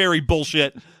fairy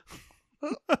bullshit.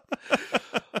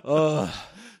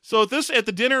 So at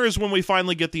the dinner is when we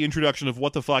finally get the introduction of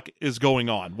what the fuck is going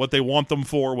on, what they want them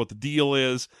for, what the deal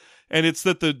is. And it's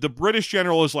that the British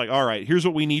general is like, all right, here's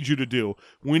what we need you to do.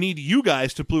 We need you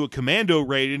guys to do a commando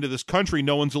raid into this country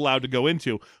no one's allowed to go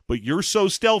into. But you're so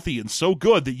stealthy and so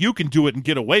good that you can do it and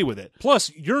get away with it.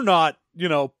 Plus, you're not,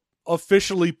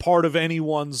 officially part of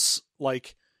anyone's,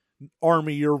 like,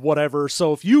 army or whatever.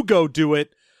 So if you go do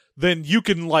it, then you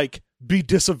can, like, be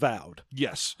disavowed.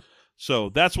 Yes. So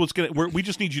that's what's going to... We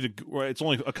just need you to... It's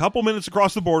only a couple minutes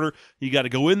across the border. You got to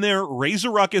go in there, raise a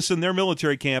ruckus in their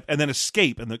military camp, and then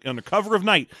escape under cover of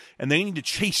night. And they need to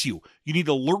chase you. You need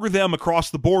to lure them across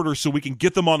the border so we can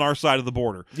get them on our side of the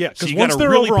border. Yeah, because once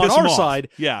they're over on our side,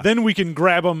 then we can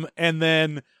grab them, and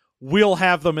then we'll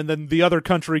have them, and then the other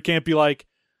country can't be like,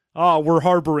 we're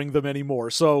harboring them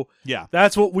anymore. So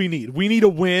that's what we need. We need a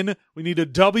win. We need a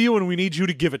W, and we need you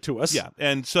to give it to us. Yeah,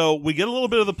 and so we get a little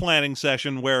bit of the planning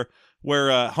session where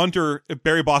Hunter,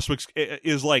 Barry Bostwick,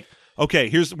 is like, okay,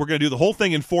 we're going to do the whole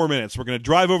thing in 4 minutes. We're going to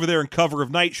drive over there in cover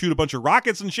of night, shoot a bunch of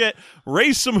rockets and shit,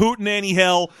 raise some hootenanny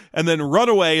hell, and then run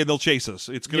away, and they'll chase us.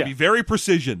 It's going to be very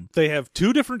precision. They have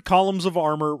 2 different columns of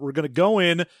armor. We're going to go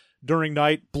in during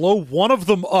night, blow one of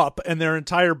them up and their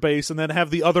entire base, and then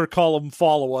have the other column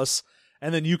follow us,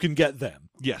 and then you can get them.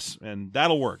 Yes, and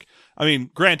that'll work. I mean,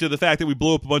 granted, the fact that we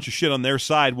blew up a bunch of shit on their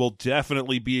side will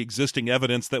definitely be existing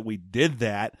evidence that we did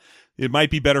that. It might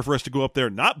be better for us to go up there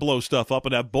and not blow stuff up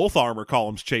and have both armor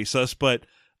columns chase us, but,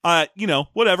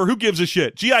 whatever. Who gives a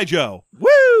shit? G.I. Joe.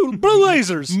 Woo! Blue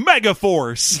lasers!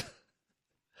 Megaforce!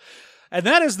 And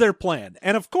that is their plan.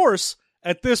 And, of course,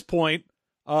 at this point,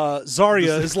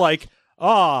 Zarya is like,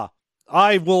 I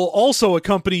will also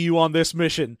accompany you on this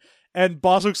mission. And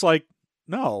Bostwick's like,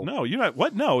 No, you're not.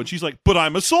 What? No. And she's like, but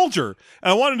I'm a soldier.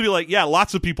 And I wanted to be like, yeah,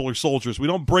 lots of people are soldiers. We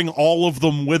don't bring all of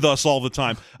them with us all the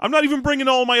time. I'm not even bringing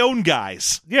all my own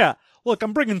guys. Yeah. Look,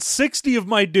 I'm bringing 60 of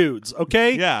my dudes,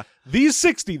 okay? Yeah. These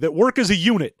 60 that work as a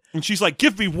unit. And she's like,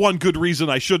 give me one good reason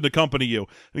I shouldn't accompany you.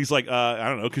 And he's like, I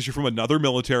don't know, because you're from another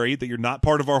military, that you're not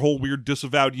part of our whole weird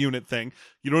disavowed unit thing.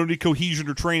 You don't have any cohesion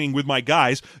or training with my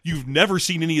guys. You've never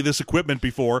seen any of this equipment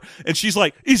before. And she's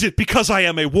like, is it because I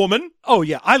am a woman? Oh,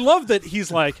 yeah. I love that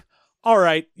he's like, all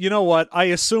right, you know what? I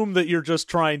assume that you're just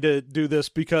trying to do this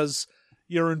because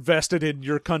you're invested in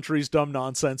your country's dumb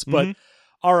nonsense. But,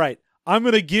 all right. I'm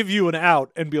going to give you an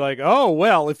out and be like, oh,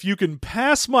 well, if you can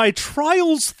pass my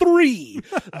trials 3,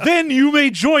 then you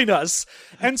may join us.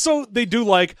 And so they do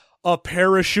like a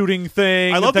parachuting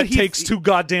thing. I love that takes too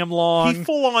goddamn long. He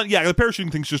full on, the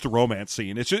parachuting thing's just a romance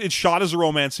scene. It's shot as a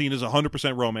romance scene, is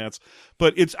 100% romance.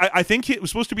 But I think it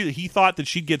was supposed to be that he thought that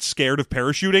she'd get scared of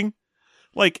parachuting.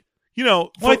 Like,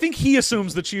 Well, I think he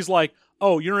assumes that she's like,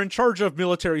 oh, you're in charge of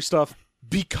military stuff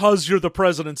because you're the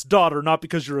president's daughter, not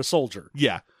because you're a soldier.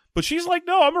 Yeah. But she's like,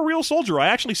 no, I'm a real soldier. I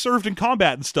actually served in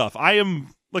combat and stuff. I am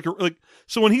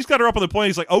So when he's got her up on the plane,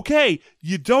 he's like, okay,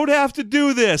 you don't have to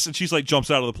do this. And she's like,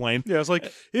 jumps out of the plane. Yeah, it's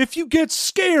like, if you get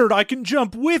scared, I can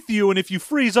jump with you, and if you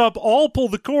freeze up, I'll pull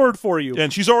the cord for you.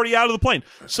 And she's already out of the plane.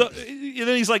 So and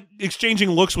then he's like exchanging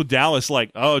looks with Dallas,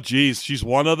 like, oh, geez, she's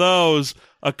one of those.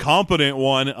 A competent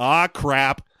one. Ah,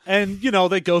 crap. And,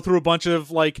 they go through a bunch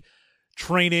of, like,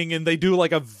 training, and they do,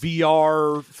 like, a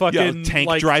VR fucking...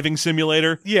 tank driving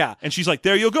simulator. Yeah. And she's like,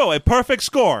 there you go, a perfect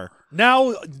score.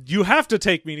 Now you have to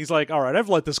take me. And he's like, all right, I've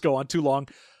let this go on too long.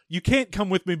 You can't come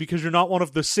with me because you're not one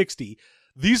of the 60.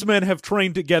 These men have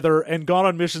trained together and gone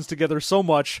on missions together so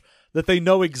much that they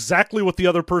know exactly what the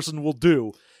other person will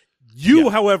do.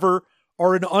 You, however,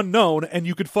 are an unknown, and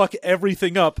you could fuck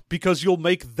everything up because you'll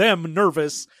make them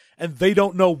nervous and they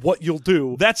don't know what you'll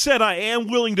do. That said, I am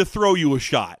willing to throw you a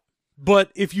shot. But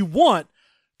if you want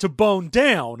to bone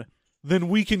down, then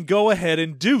we can go ahead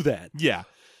and do that. Yeah.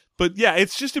 But yeah,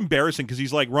 it's just embarrassing because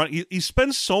he's like he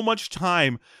spends so much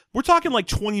time. We're talking like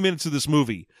 20 minutes of this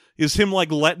movie is him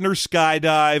like letting her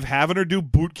skydive, having her do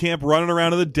boot camp, running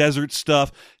around in the desert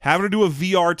stuff, having her do a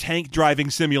VR tank driving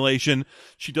simulation.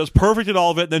 She does perfect at all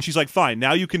of it. Then she's like, fine,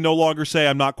 now you can no longer say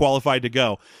I'm not qualified to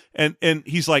go. And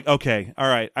he's like, okay, all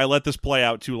right, I let this play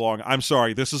out too long. I'm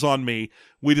sorry, this is on me.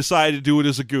 We decided to do it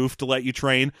as a goof to let you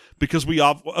train because we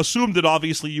assumed that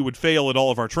obviously you would fail at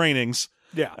all of our trainings.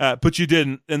 Yeah. But you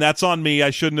didn't, and that's on me. I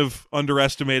shouldn't have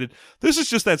underestimated. This is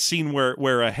just that scene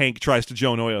where Hank tries to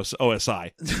join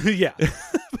OSI. Yeah.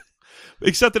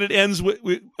 Except that it ends with,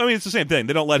 I mean, it's the same thing.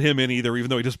 They don't let him in either, even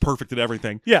though he does perfect at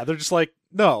everything. Yeah, they're just like,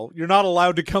 no, you're not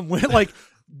allowed to come with. Like,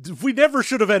 we never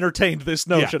should have entertained this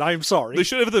notion. Yeah. I am sorry. They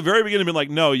should have at the very beginning been like,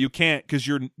 no, you can't, because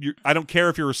you're. I don't care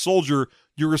if you're a soldier.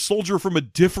 You're a soldier from a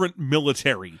different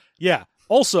military. Yeah.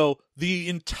 Also, the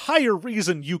entire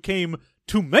reason you came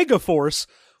to Megaforce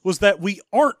was that we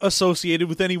aren't associated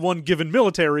with any one given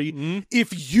military. Mm-hmm.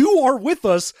 If you are with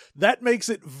us, that makes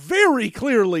it very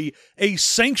clearly a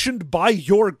sanctioned by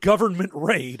your government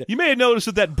raid. You may have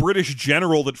noticed that British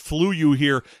general that flew you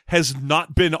here has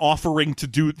not been offering to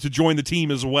join the team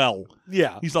as well.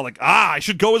 Yeah. He's not like, I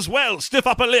should go as well. Stiff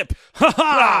upper lip. Ha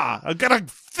ha! I've got a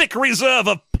thick reserve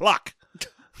of pluck.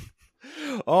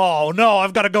 Oh, no,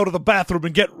 I've got to go to the bathroom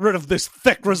and get rid of this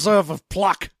thick reserve of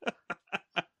pluck.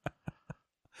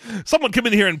 Someone come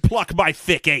in here and pluck my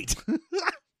thick 8.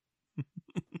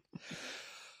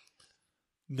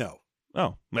 No.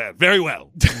 Oh, very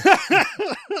well.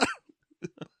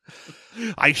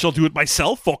 I shall do it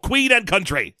myself for queen and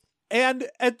country. And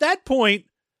at that point,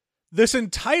 this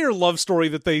entire love story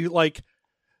that they, like,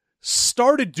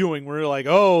 started doing, where you're like,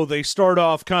 oh, they start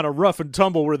off kind of rough and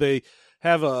tumble, where they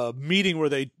have a meeting where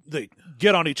they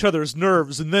get on each other's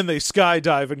nerves, and then they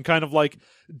skydive and kind of, like,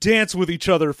 dance with each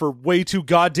other for way too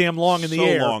goddamn long in the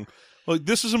air. So long. Look,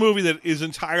 this is a movie that is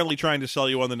entirely trying to sell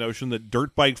you on the notion that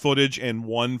dirt bike footage and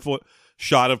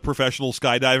shot of professional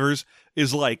skydivers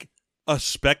is like a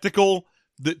spectacle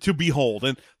to behold.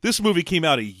 And this movie came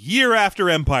out a year after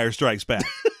Empire Strikes Back.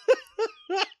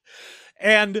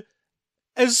 And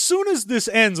as soon as this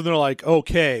ends and they're like,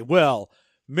 okay, well,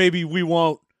 maybe we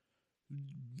won't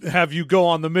have you go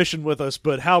on the mission with us,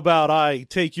 but how about I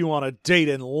take you on a date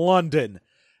in London?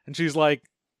 And she's like,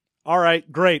 all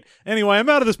right, great. Anyway, I'm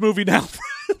out of this movie now.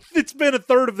 It's been a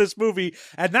third of this movie,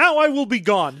 and now I will be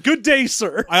gone. Good day,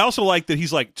 sir. I also like that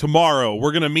he's like, tomorrow,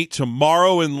 we're going to meet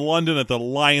tomorrow in London at the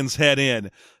Lion's Head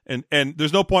Inn. And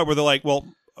there's no point where they're like, well,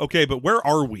 okay, but where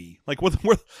are we? Like, what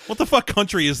the fuck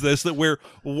country is this that we're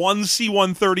one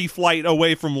C-130 flight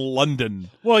away from London?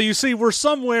 Well, you see, we're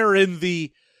somewhere in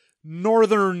the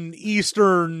northern,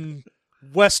 eastern,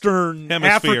 western,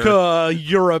 Hemisphere. Africa,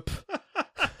 Europe.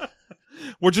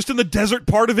 We're just in the desert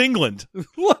part of England.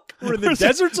 Look, we're in the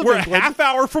deserts of We're England. a half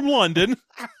hour from London.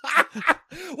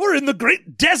 We're in the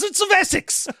great deserts of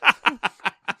Essex.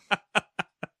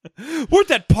 We're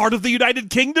that part of the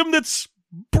United Kingdom that's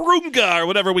Brunga, or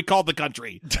whatever we call the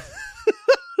country.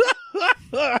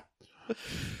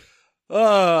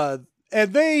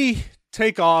 And they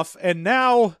take off, and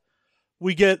now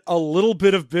we get a little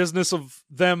bit of business of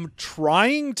them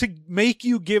trying to make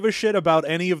you give a shit about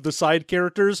any of the side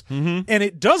characters, and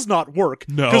it does not work.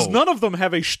 No. Because none of them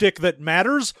have a shtick that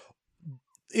matters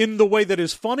in the way that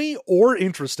is funny or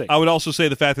interesting. I would also say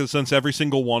the fact that since every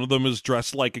single one of them is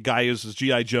dressed like a guy who's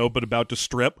G.I. Joe but about to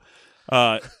strip,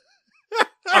 I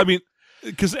mean,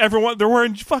 because they're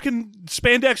wearing fucking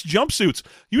spandex jumpsuits.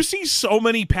 You see so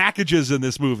many packages in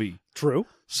this movie. True.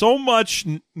 So much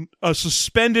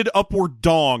suspended upward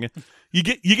dong. You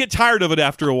get tired of it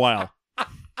after a while.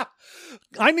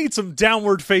 I need some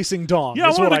downward facing dong. Yeah,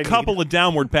 is I what wanted I a couple of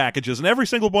downward packages, and every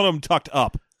single one of them tucked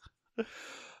up.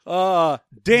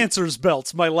 Dancer's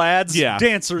belts, my lads. Yeah.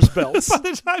 Dancer's belts. By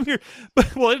the time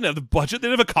well, they didn't have the budget. They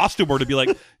didn't have a costumer to be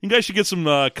like, you guys should get some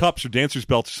cups or dancer's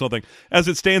belts or something. As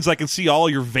it stands, I can see all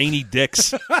your veiny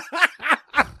dicks.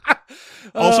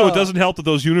 Also, it doesn't help that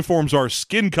those uniforms are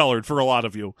skin-colored for a lot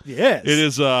of you. Yes. It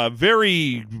is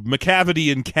very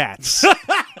McCavity and Cats.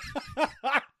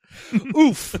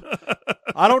 Oof.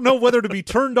 I don't know whether to be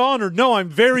turned on or no, I'm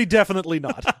very definitely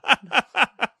not.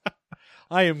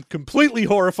 I am completely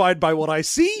horrified by what I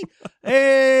see,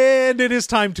 and it is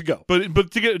time to go. But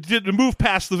to move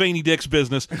past the veiny dicks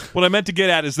business, what I meant to get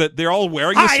at is that they're all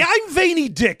wearing this. Hi, I'm Veiny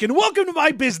Dick, and welcome to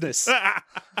my business.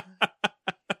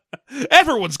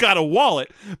 Everyone's got a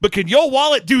wallet, but can your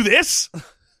wallet do this?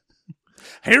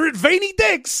 Here at Veiny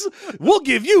Dicks, we'll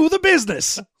give you the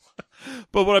business.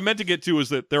 But what I meant to get to is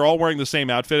that they're all wearing the same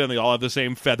outfit and they all have the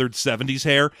same feathered 70s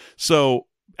hair. So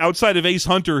outside of Ace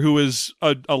Hunter, who is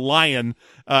a lion,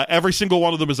 every single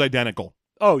one of them is identical.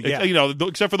 Oh, yeah.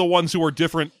 Except for the ones who are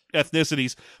different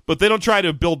ethnicities, but they don't try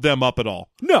to build them up at all.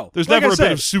 No. There's like never I a said,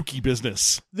 bit of Suki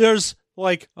business. There's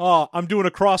like, I'm doing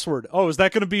a crossword. Oh, is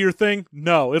that going to be your thing?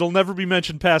 No, it'll never be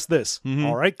mentioned past this. Mm-hmm.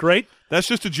 All right, great. That's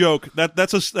just a joke.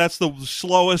 That's the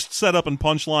slowest setup and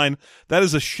punchline. That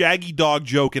is a Shaggy Dog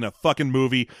joke in a fucking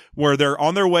movie where they're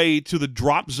on their way to the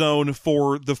drop zone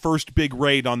for the first big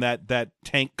raid on that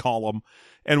tank column.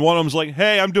 And one of them's like,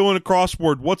 hey, I'm doing a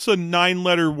crossword. What's a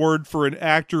 9-letter word for an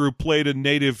actor who played a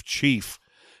native chief?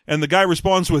 And the guy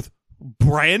responds with,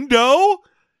 Brando?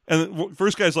 And the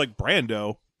first guy's like,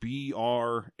 Brando?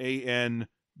 Brando.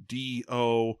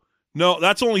 No,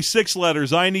 that's only 6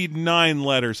 letters. I need 9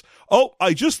 letters. Oh,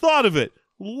 I just thought of it.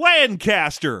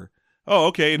 Lancaster. Oh,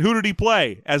 okay. And who did he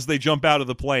play as they jump out of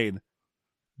the plane?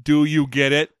 Do you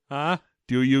get it? Huh?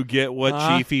 Do you get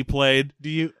what chief he played?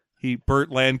 Burt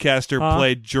Lancaster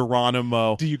played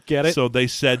Geronimo. Do you get it? So they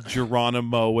said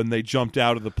Geronimo when they jumped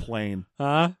out of the plane.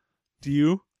 Do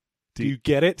you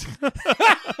get it?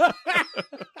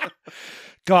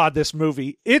 God, this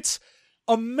movie. It's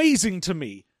amazing to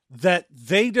me that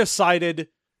they decided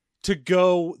to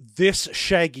go this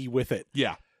shaggy with it.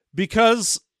 Yeah.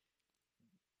 Because,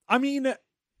 I mean,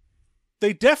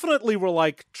 they definitely were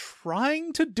like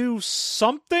trying to do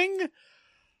something.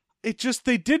 It just,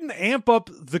 they didn't amp up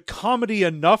the comedy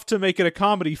enough to make it a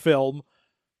comedy film.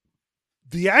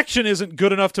 The action isn't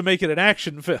good enough to make it an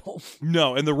action film.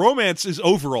 No, and the romance is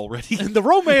over already. And the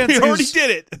romance They already is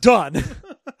did it. done.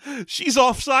 She's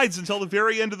off sides until the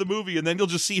very end of the movie, and then you'll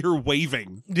just see her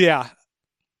waving. Yeah.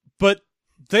 But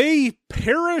they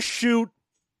parachute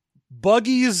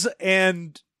buggies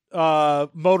and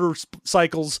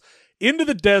motorcycles into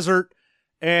the desert,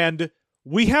 and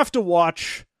we have to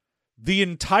watch the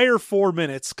entire 4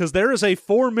 minutes, because there is a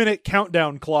 4-minute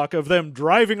countdown clock of them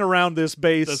driving around this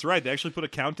base. That's right. They actually put a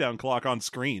countdown clock on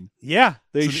screen. Yeah.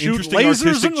 They It's an shoot interesting lasers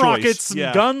artistic and choice. rockets and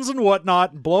Yeah. guns and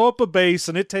whatnot, and blow up a base,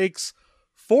 and it takes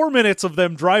 4 minutes of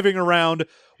them driving around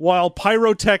while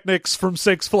pyrotechnics from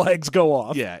Six Flags go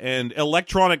off. Yeah, and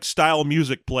electronic style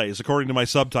music plays, according to my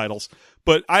subtitles.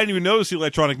 But I didn't even notice the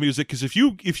electronic music, because if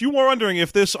you were wondering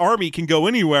if this army can go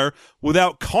anywhere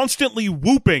without constantly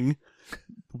whooping,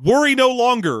 worry no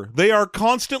longer. They are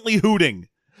constantly hooting.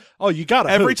 Oh, you gotta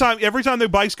Every hoot. time their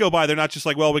bikes go by, they're not just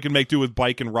like, well, we can make do with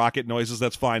bike and rocket noises.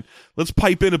 That's fine. Let's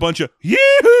pipe in a bunch of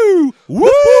yee-hoo,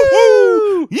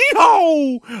 woo-hoo,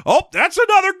 yee-ho. Oh, that's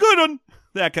another good one.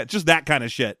 Just that kind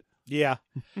of shit. Yeah.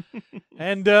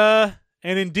 And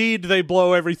indeed, they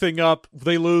blow everything up.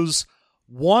 They lose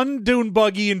 1 dune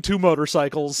buggy and 2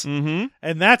 motorcycles. Mm-hmm.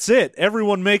 And that's it.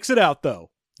 Everyone makes it out, though.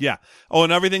 Yeah. Oh,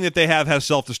 and everything that they have has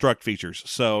self-destruct features,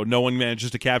 so no one manages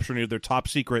to capture any of their top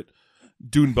secret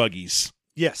dune buggies.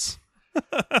 Yes.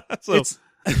 So It's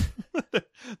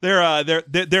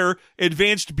they're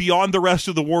advanced beyond the rest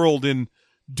of the world in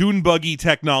dune buggy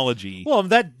technology. well,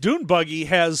 that dune buggy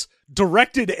has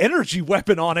directed energy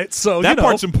weapon on it, so That you know.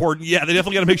 part's important. Yeah, they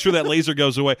definitely got to make sure that laser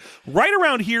goes away. Right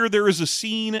around here, there is a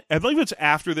scene. I believe it's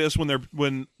after this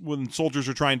when soldiers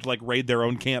are trying to like raid their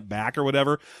own camp back or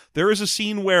whatever. There is a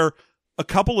scene where a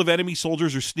couple of enemy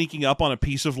soldiers are sneaking up on a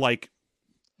piece of like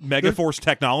Megaforce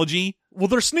technology. Well,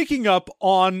 they're sneaking up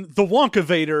on the Wonka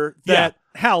Vader that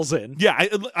Hal's in. Yeah,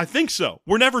 I think so.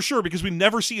 We're never sure because we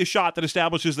never see a shot that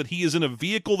establishes that he is in a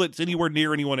vehicle that's anywhere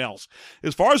near anyone else.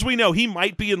 As far as we know, he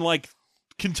might be in like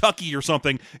Kentucky or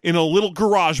something in a little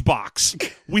garage box.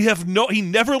 He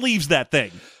never leaves that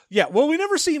thing. Yeah, well, we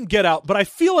never see him get out, but I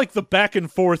feel like the back and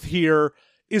forth here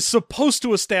is supposed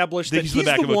to establish that He's in the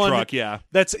back of a one truck, yeah.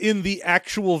 that's in the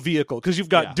actual vehicle. Because you've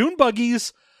got Yeah. dune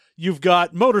buggies, you've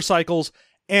got motorcycles,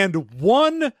 and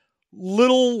one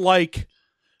little, like,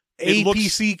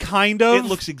 APC kind of. It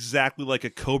looks exactly like a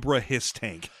Cobra Hiss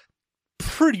tank.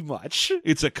 pretty much.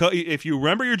 It's if you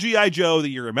remember your G.I. Joe, that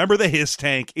you remember the Hiss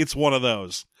tank, it's one of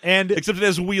those. And except it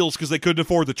has wheels because they couldn't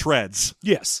afford the treads.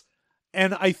 yes.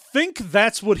 And I think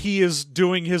that's what he is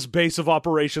doing his base of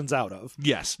operations out of.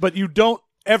 Yes. But you don't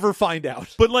ever find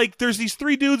out. But, like, there's these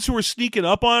 3 dudes who are sneaking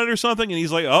up on it or something, and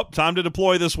he's like, oh, time to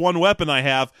deploy this one weapon I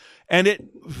have. And it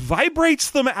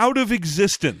vibrates them out of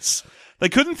existence. They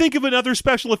couldn't think of another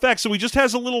special effect, so he just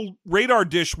has a little radar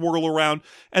dish whirl around,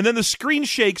 and then the screen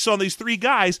shakes on these 3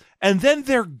 guys, and then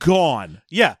they're gone.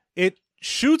 Yeah, it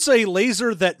shoots a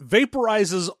laser that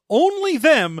vaporizes only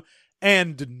them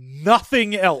and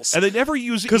nothing else. And they never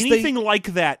use anything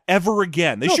like that ever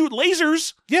again. They shoot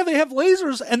lasers. Yeah, they have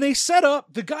lasers, and they set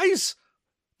up, the guys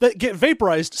that get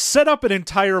vaporized set up an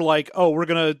entire, like, oh, we're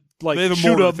going to, like, They have a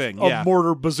shoot mortar thing, yeah. a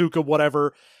mortar, bazooka,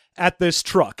 whatever, at this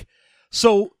truck.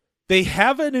 So they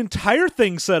have an entire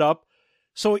thing set up,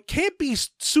 so it can't be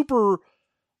super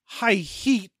high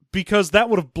heat because that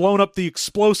would have blown up the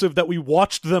explosive that we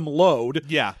watched them load.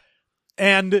 Yeah.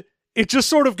 And it just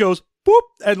sort of goes, boop,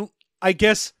 and I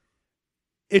guess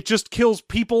it just kills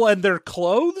people and their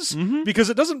clothes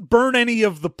because it doesn't burn any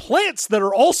of the plants that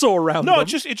are also around them. No, it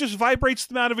just vibrates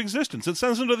them out of existence. It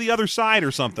sends them to the other side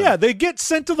or something. Yeah, they get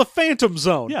sent to the Phantom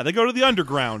Zone. Yeah, they go to the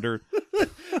underground or...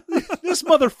 This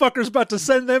motherfucker's about to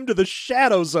send them to the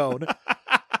Shadow Zone.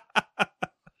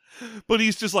 But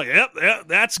he's just like, yep,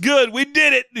 that's good. We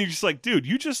did it. And you're just like, dude,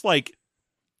 you just, like,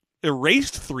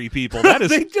 erased 3 people. That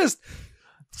is...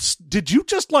 Did you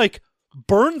just, like,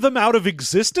 burn them out of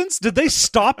existence? Did they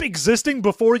stop existing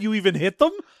before you even hit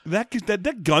them?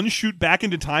 That gun shoot back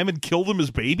into time and kill them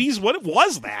as babies? What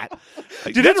was that?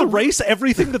 Like, Did it erase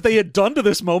everything that they had done to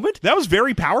this moment? That was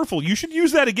very powerful. You should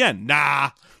use that again.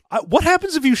 Nah. What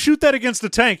happens if you shoot that against a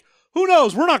tank? Who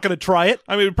knows? We're not going to try it.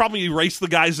 I mean, it would probably erase the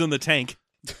guys in the tank.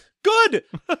 Good.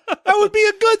 That would be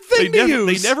a good thing to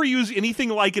use. They never use anything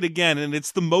like it again, and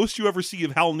it's the most you ever see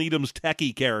of Hal Needham's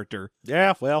techie character.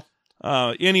 Yeah, well.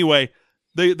 Anyway,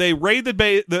 they raid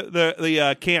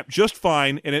the camp just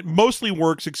fine, and it mostly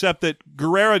works, except that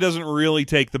Guerrera doesn't really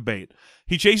take the bait.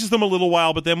 He chases them a little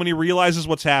while, but then when he realizes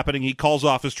what's happening, he calls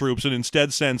off his troops and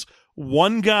instead sends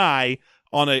one guy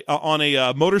on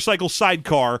a motorcycle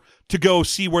sidecar to go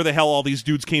see where the hell all these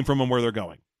dudes came from and where they're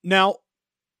going. Now,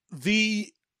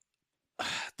 the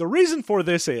reason for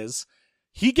this is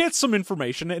he gets some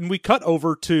information, and we cut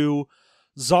over to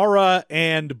Zara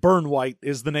and Burnwhite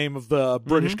is the name of the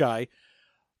British guy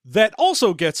that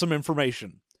also gets some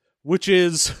information, which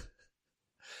is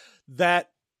that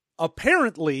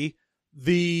apparently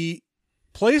the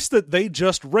place that they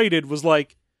just raided was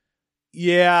like,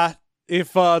 yeah,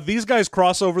 if these guys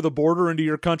cross over the border into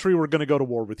your country, we're going to go to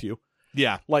war with you.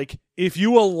 Yeah. Like, if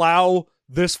you allow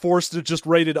this force that just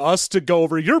raided us to go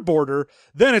over your border,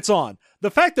 then it's on.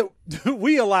 The fact that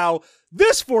we allow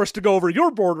this force to go over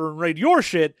your border and raid your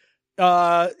shit,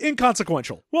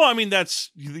 inconsequential. Well, I mean,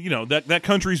 that's, that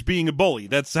country's being a bully.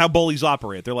 That's how bullies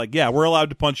operate. They're like, yeah, we're allowed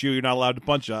to punch you. You're not allowed to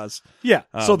punch us. Yeah.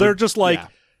 So they're just like,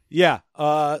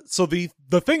 so the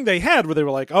thing they had where they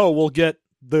were like, oh, we'll get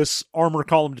this armor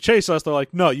column to chase us. They're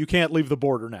like, no, you can't leave the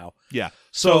border now. Yeah.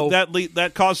 So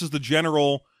that causes the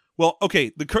general... Well,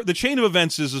 okay, the chain of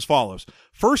events is as follows.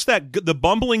 First, the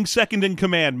bumbling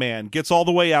second-in-command man gets all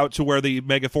the way out to where the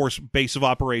Megaforce base of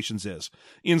operations is,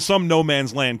 in some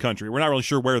no-man's land country. We're not really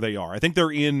sure where they are. I think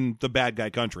they're in the bad guy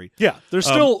country. Yeah, they're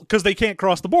still, because they can't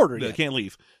cross the border yet. They can't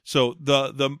leave. So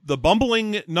the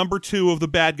bumbling number 2 of the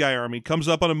bad guy army comes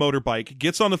up on a motorbike,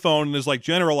 gets on the phone, and is like,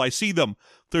 General, I see them.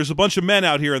 There's a bunch of men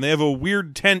out here, and they have a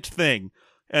weird tent thing.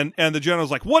 And the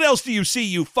general's like, what else do you see,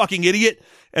 you fucking idiot?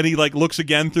 And he, like, looks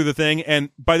again through the thing, and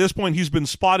by this point, he's been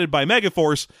spotted by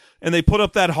Megaforce, and they put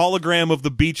up that hologram of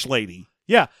the beach lady.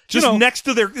 Yeah. Just next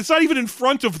to it's not even in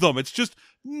front of them, it's just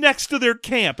next to their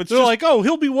camp. They're like, oh,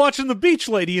 he'll be watching the beach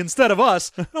lady instead of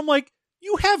us. And I'm like,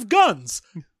 you have guns.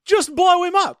 Just blow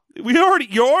him up. You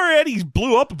already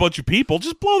blew up a bunch of people.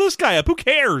 Just blow this guy up. Who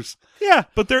cares? Yeah.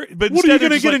 But what are you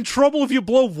going to get in trouble if you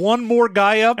blow one more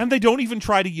guy up? And they don't even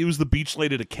try to use the beach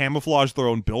lady to camouflage their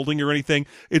own building or anything.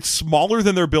 It's smaller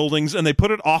than their buildings, and they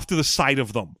put it off to the side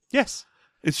of them. Yes.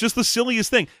 It's just the silliest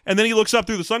thing. And then he looks up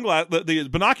through the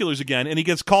binoculars again, and he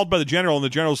gets called by the general, and the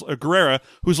general's Guerrera,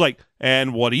 who's like,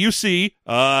 and what do you see?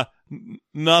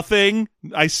 Nothing.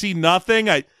 I see nothing.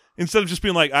 Instead of just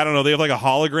being like, I don't know, they have like a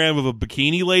hologram of a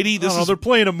bikini lady. They're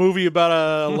playing a movie about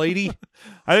a lady.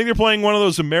 I think they're playing one of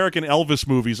those American Elvis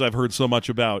movies I've heard so much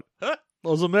about.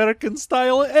 Those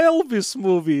American-style Elvis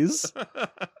movies.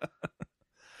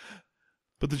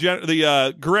 But the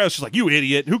Guerrera's just like, you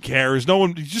idiot, who cares? No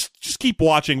one, just keep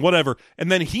watching, whatever.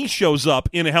 And then he shows up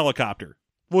in a helicopter.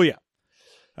 Well, yeah.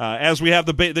 As we have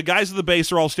the guys at the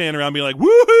base are all standing around being like,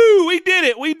 woohoo, we did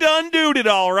it. We done did it,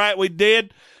 all right, we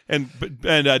did. And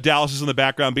Dallas is in the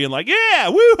background being like, yeah,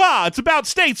 woo-ha, it's about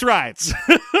states' rights.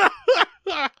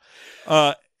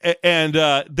 And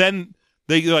then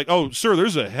they're like, oh, sir,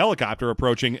 there's a helicopter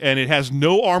approaching, and it has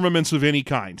no armaments of any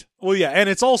kind. Well, yeah, and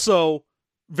it's also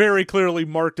very clearly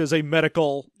marked as a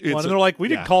medical one. And they're like, we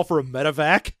didn't call for a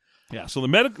medevac. Yeah, so the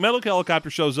medical helicopter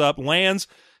shows up, lands,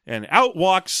 and out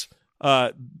walks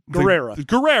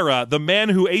Guerrera, the man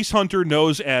who Ace Hunter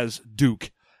knows as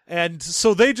Duke. And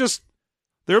so they just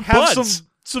They're have buds.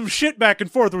 some shit back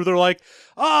and forth where they're like,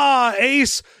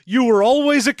 Ace, you were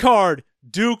always a card.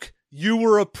 Duke, you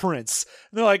were a prince.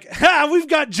 And they're like, we've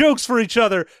got jokes for each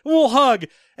other. We'll hug.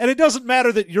 And it doesn't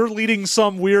matter that you're leading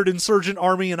some weird insurgent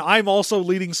army and I'm also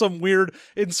leading some weird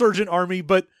insurgent army,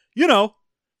 but,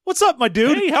 what's up, my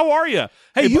dude? Hey, how are you?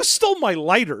 Hey, you stole my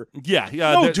lighter. Yeah.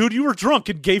 No, dude, you were drunk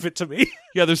and gave it to me.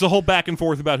 Yeah, there's a whole back and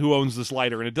forth about who owns this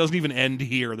lighter, and it doesn't even end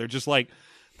here. They're just like,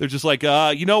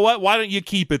 you know what? Why don't you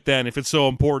keep it then if it's so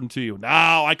important to you? No,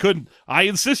 I couldn't. I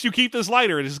insist you keep this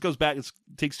lighter. And it just goes back. It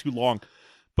takes too long.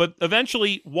 But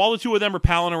eventually, while the two of them are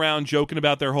palling around, joking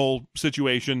about their whole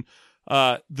situation,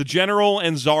 the general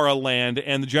and Zara land,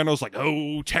 and the general's like,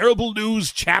 oh, terrible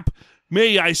news, chap.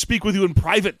 May I speak with you in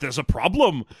private? There's a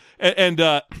problem. And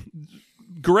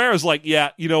Guerrera's like, yeah,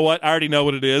 you know what? I already know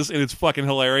what it is, and it's fucking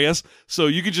hilarious. So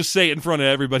you could just say it in front of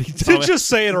everybody. Just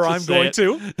say it or I'm going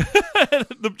to.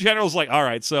 The general's like, all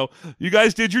right, so you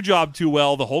guys did your job too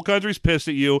well. The whole country's pissed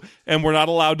at you, and we're not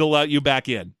allowed to let you back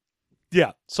in.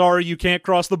 Yeah, sorry, you can't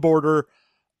cross the border.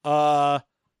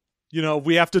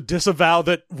 We have to disavow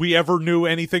that we ever knew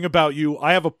anything about you.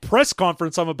 I have a press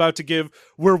conference I'm about to give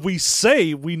where we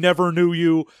say we never knew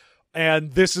you,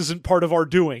 and this isn't part of our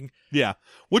doing. Yeah,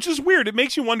 which is weird. It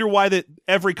makes you wonder why that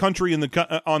every country on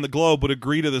the globe would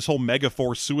agree to this whole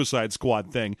Megaforce Suicide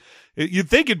Squad thing. You'd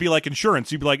think it'd be like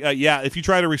insurance. You'd be like, yeah, if you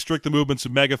try to restrict the movements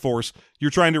of Megaforce,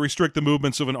 you're trying to restrict the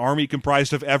movements of an army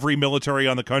comprised of every military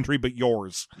on the country but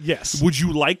yours. Yes. Would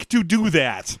you like to do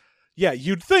that? Yeah,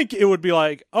 you'd think it would be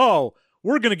like, oh,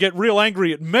 we're going to get real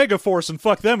angry at Megaforce and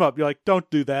fuck them up. You're like, don't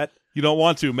do that. You don't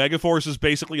want to. Megaforce is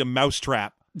basically a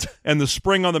mousetrap. And the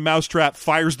spring on the mousetrap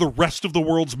fires the rest of the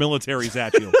world's militaries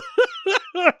at you.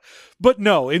 But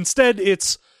no, instead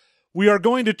we are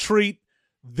going to treat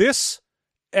this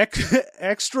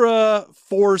extra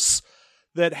force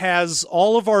that has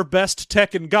all of our best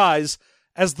tech and guys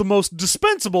as the most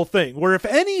dispensable thing, where if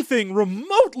anything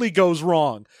remotely goes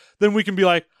wrong, then we can be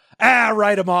like,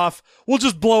 write them off. We'll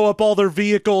just blow up all their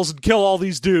vehicles and kill all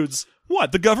these dudes.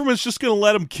 What, the government's just going to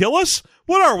let them kill us?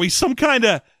 What are we, some kind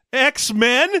of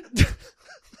X-Men?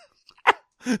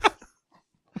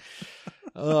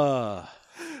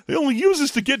 They only use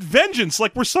us to get vengeance,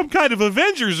 like we're some kind of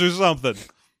Avengers or something.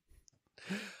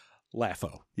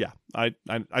 Laugho. Yeah, I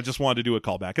just wanted to do a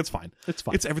callback. It's fine. It's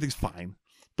fine. Everything's fine.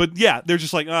 But yeah, they're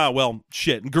just like, well,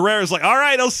 shit. And Guerrera's like, all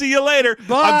right, I'll see you later.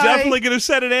 Bye. I'm definitely going to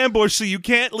set an ambush so you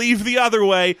can't leave the other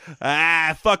way.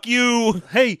 Fuck you.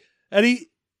 Hey, and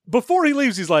before he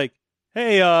leaves, he's like,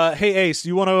 hey Ace,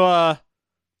 you want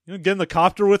to get in the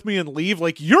copter with me and leave?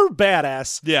 Like, you're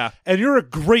badass. Yeah. And you're a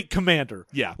great commander.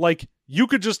 Yeah. Like, you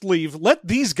could just leave. Let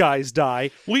these guys die.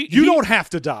 You don't have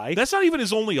to die. That's not even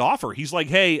his only offer. He's like,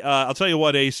 hey, I'll tell you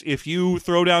what, Ace, if you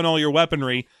throw down all your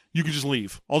weaponry, you can just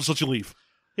leave. I'll just let you leave.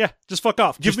 Yeah, just fuck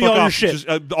off. Give me all your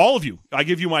shit. All of you. I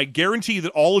give you my guarantee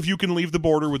that all of you can leave the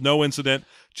border with no incident.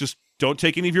 Just don't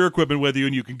take any of your equipment with you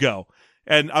and you can go.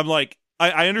 And I'm like,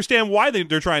 I understand why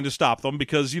they're trying to stop them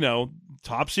because,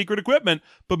 top secret equipment,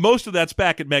 but most of that's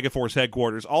back at Megaforce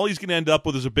headquarters. All he's going to end up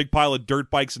with is a big pile of dirt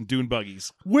bikes and dune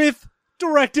buggies. With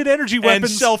directed energy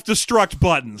weapons. And self-destruct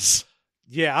buttons.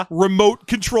 Yeah.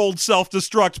 Remote-controlled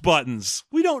self-destruct buttons.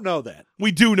 We don't know that.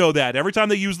 We do know that. Every time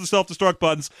they use the self-destruct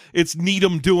buttons, it's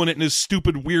Needham doing it in his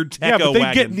stupid, weird Techo wagon. Yeah, but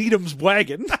they get Needham's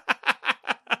wagon.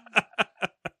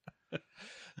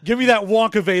 Give me that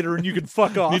Wonkavator and you can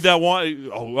fuck off. Need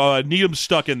that Needham's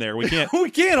stuck in there. We can't.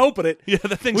 We can't open it. Yeah,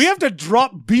 that thing's... We have to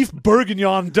drop beef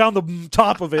bourguignon down the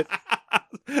top of it.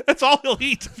 That's all he'll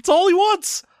eat. That's all he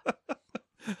wants.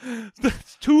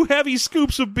 2 heavy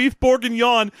scoops of beef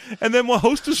bourguignon, and then we'll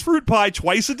host his fruit pie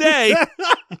twice a day.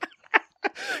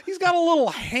 He's got a little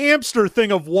hamster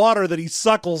thing of water that he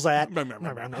suckles at.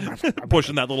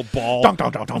 Pushing that little ball. Dunk,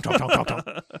 dunk, dunk, dunk, dunk, dunk, dunk,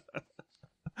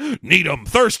 dunk. Needham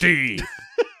thirsty.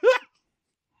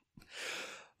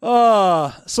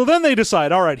 So then they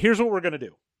decide, all right, here's what we're going to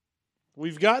do.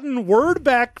 We've gotten word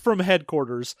back from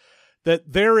headquarters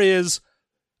that there is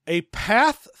a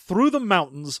path through the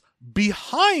mountains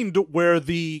behind where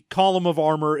the column of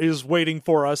armor is waiting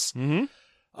for us,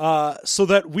 so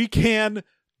that we can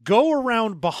go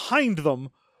around behind them,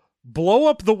 blow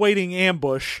up the waiting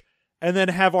ambush, and then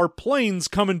have our planes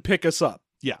come and pick us up.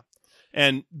 Yeah.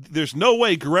 And there's no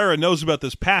way Guerrera knows about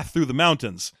this path through the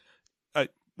mountains.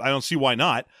 I don't see why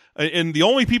not. And the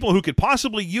only people who could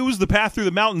possibly use the path through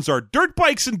the mountains are dirt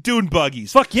bikes and dune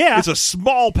buggies. Fuck yeah. It's a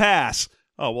small pass.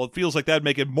 Oh, well, it feels like that'd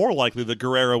make it more likely that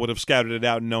Guerrera would have scouted it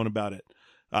out and known about it.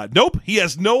 Nope, he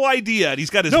has no idea, and he's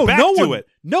got his back to it.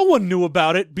 No one knew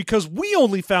about it because we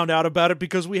only found out about it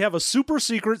because we have a super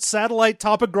secret satellite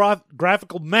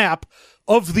topographical map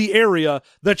of the area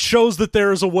that shows that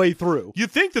there is a way through.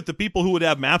 You'd think that the people who would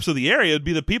have maps of the area would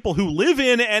be the people who live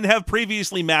in and have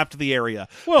previously mapped the area.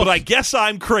 Well, but I guess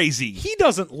I'm crazy. He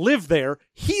doesn't live there.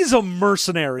 He's a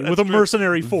mercenary with a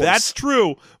mercenary force. That's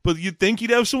true, but you'd think he'd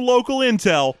have some local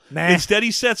intel. Nah. Instead,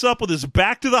 he sets up with his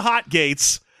back to the hot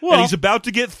gates, Well, and he's about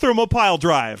to get thermopile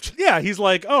drived. Yeah, he's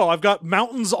like, oh, I've got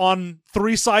mountains on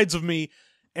 3 sides of me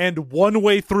and one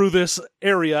way through this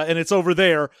area, and it's over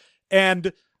there.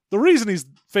 And the reason he's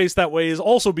faced that way is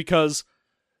also because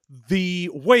the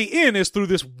way in is through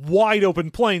this wide open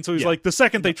plain. So he's like, the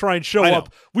second they try and show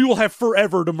up, we will have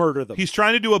forever to murder them. He's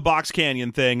trying to do a box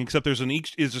canyon thing, except there's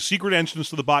a secret entrance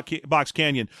to the box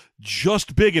canyon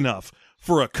just big enough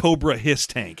for a Cobra Hiss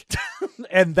tank.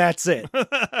 And that's it.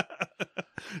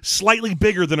 Slightly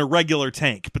bigger than a regular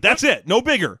tank, but that's it. No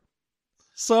bigger.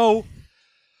 So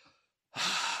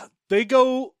they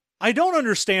go. I don't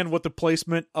understand what the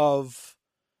placement of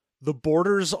the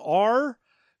borders are,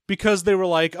 because they were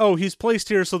like, oh, he's placed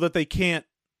here so that they can't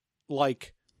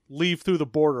like leave through the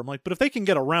border. I'm like, but if they can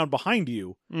get around behind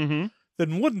you, then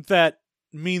wouldn't that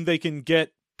mean they can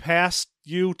get past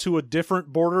you to a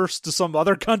different border to some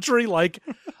other country? Like,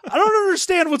 I don't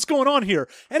understand what's going on here.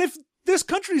 And if this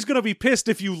country's going to be pissed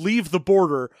if you leave the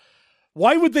border,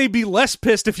 why would they be less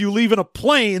pissed if you leave in a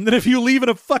plane than if you leave in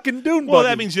a fucking dune buggy? Well,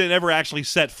 that means they never actually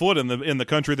set foot in the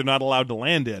country they're not allowed to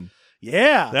land in.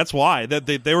 Yeah. That's why. That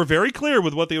they were very clear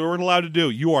with what they weren't allowed to do.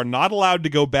 You are not allowed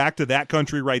to go back to that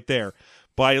country right there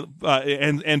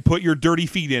and put your dirty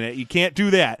feet in it. You can't do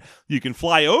that. You can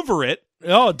fly over it.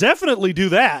 Oh, definitely do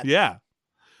that. Yeah.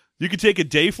 You could take a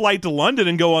day flight to London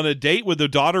and go on a date with the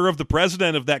daughter of the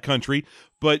president of that country,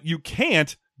 but you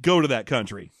can't go to that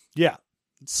country. Yeah.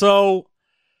 So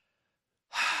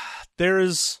there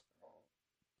is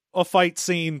a fight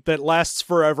scene that lasts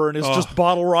forever and is just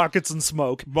bottle rockets and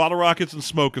smoke. Bottle rockets and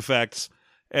smoke effects.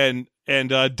 And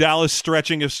Dallas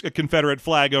stretching a Confederate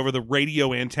flag over the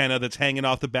radio antenna that's hanging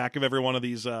off the back of every one of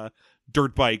these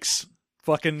dirt bikes.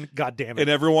 Fucking goddamn it. And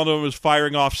every one of them is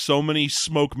firing off so many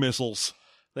smoke missiles.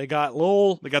 They got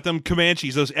them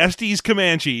Comanches, those Estes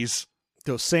Comanches.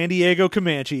 Those San Diego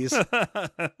Comanches.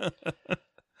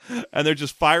 And they're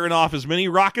just firing off as many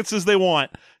rockets as they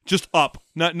want. Just up.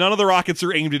 None of the rockets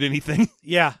are aimed at anything.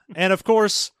 Yeah. And of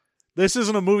course, this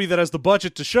isn't a movie that has the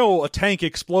budget to show a tank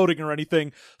exploding or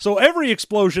anything. So every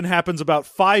explosion happens about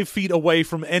 5 feet away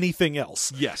from anything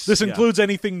else. Yes. This includes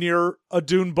anything near a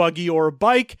dune buggy or a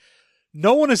bike.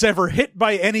 No one is ever hit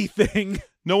by anything.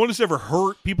 No one is ever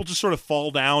hurt. People just sort of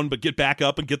fall down but get back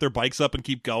up and get their bikes up and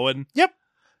keep going. Yep.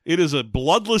 It is a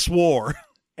bloodless war.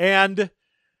 And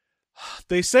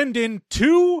they send in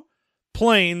 2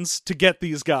 planes to get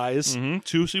these guys.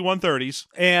 2 C-130s.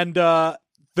 And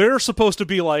they're supposed to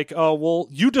be like, oh, well,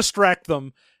 you distract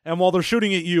them, and while they're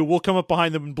shooting at you, we'll come up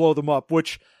behind them and blow them up,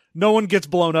 which no one gets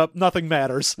blown up. Nothing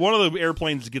matters. One of the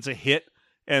airplanes gets a hit,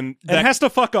 and it has to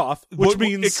fuck off, which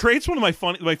means it creates one of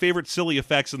my favorite silly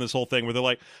effects in this whole thing, where they're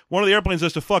like, one of the airplanes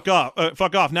has to fuck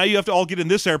off. Now you have to all get in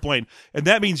this airplane, and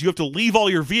that means you have to leave all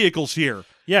your vehicles here.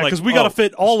 Yeah, because we got to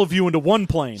fit all of you into one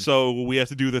plane. So we have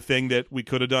to do the thing that we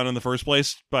could have done in the first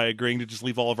place by agreeing to just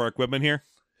leave all of our equipment here.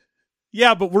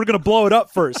 Yeah, but we're going to blow it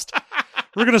up first.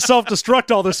 We're going to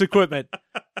self-destruct all this equipment.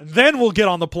 Then we'll get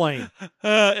on the plane.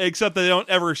 Except they don't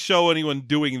ever show anyone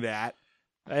doing that.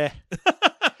 That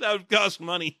would cost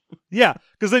money. Yeah,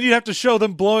 because then you'd have to show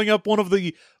them blowing up one of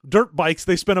the dirt bikes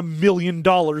they spent $1 million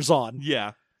on.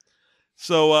 Yeah.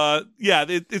 So,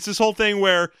 it's this whole thing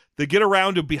where they get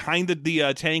around to behind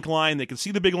the tank line. They can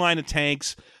see the big line of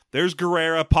tanks. There's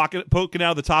Guerrera poking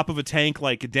out the top of a tank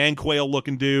like a Dan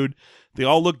Quayle-looking dude. They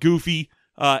all look goofy.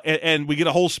 And we get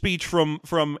a whole speech from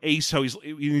Ace. How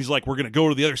he's like, we're going to go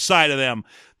to the other side of them.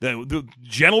 The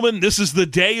gentlemen, this is the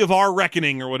day of our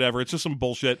reckoning or whatever. It's just some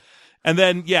bullshit. And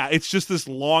then, it's just this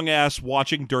long-ass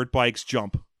watching dirt bikes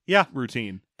jump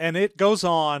routine. And it goes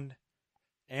on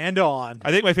and on.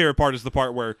 I think my favorite part is the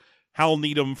part where Hal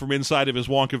Needham from inside of his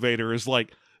Wonkavator is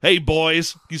like, hey,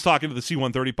 boys, he's talking to the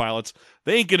C-130 pilots,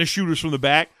 they ain't going to shoot us from the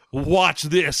back. Watch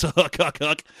this. Huck, huck,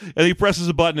 huck. And he presses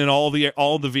a button and all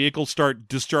the vehicles start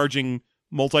discharging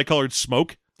multicolored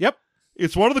smoke. Yep.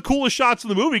 It's one of the coolest shots in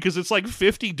the movie because it's like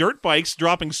 50 dirt bikes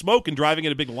dropping smoke and driving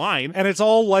in a big line. And it's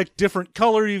all like different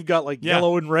color. You've got like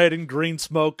yellow and red and green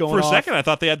smoke going on. For a second, I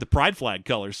thought they had the pride flag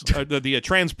colors, the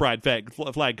trans pride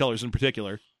flag colors in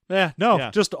particular.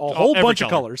 Just a whole bunch of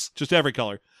colors. Just every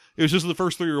color. It was just the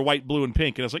first three were white, blue, and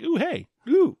pink. And I was like, ooh, hey.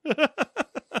 Ooh.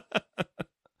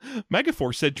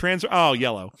 Megaforce said trans. Oh,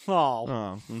 yellow.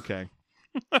 Oh, okay.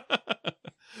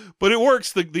 But it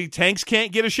works. The tanks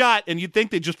can't get a shot, and you'd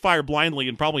think they'd just fire blindly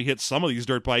and probably hit some of these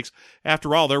dirt bikes.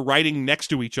 After all, they're riding next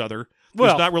to each other.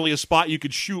 There's not really a spot you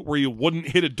could shoot where you wouldn't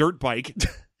hit a dirt bike.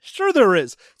 Sure there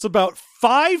is. It's about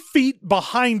 5 feet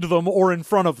behind them or in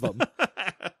front of them.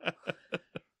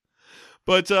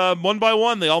 But one by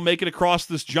one, they all make it across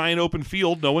this giant open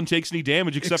field. No one takes any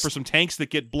damage except for some tanks that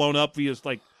get blown up via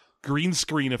like green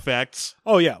screen effects.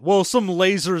 Oh, yeah. Well, some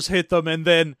lasers hit them, and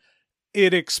then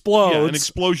it explodes. Yeah, an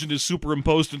explosion is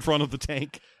superimposed in front of the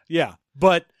tank. Yeah,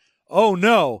 but, oh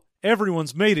no,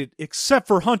 everyone's made it except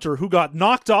for Hunter, who got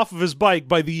knocked off of his bike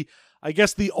by the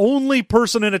only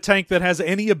person in a tank that has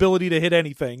any ability to hit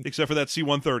anything. Except for that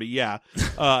C-130, yeah.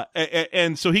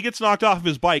 And so he gets knocked off of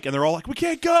his bike, and they're all like, we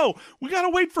can't go. We got to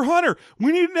wait for Hunter.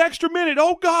 We need an extra minute.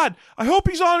 Oh, God, I hope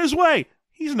he's on his way.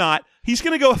 He's not. He's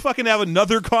going to go fucking have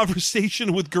another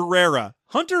conversation with Guerrera.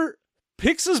 Hunter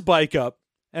picks his bike up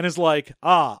and is like,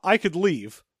 I could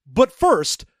leave. But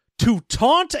first, to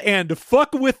taunt and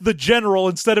fuck with the general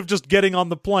instead of just getting on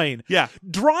the plane,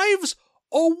 drives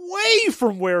away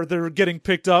from where they're getting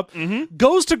picked up,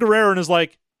 goes to Guerrera and is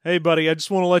like, hey, buddy, I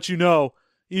just want to let you know,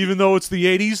 even though it's the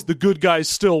 80s, the good guys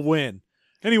still win.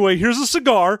 Anyway, here's a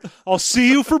cigar. I'll see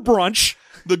you for brunch.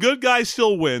 The good guys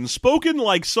still win. Spoken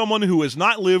like someone who has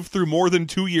not lived through more than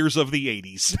 2 years of the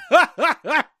 80s.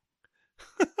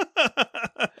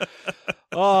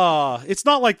 It's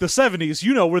not like the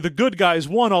 70s, where the good guys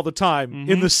won all the time.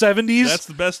 In the 70s, that's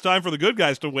the best time for the good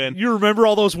guys to win. You remember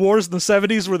all those wars in the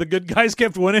 70s where the good guys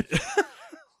kept winning?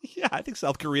 Yeah, I think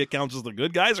South Korea counts as the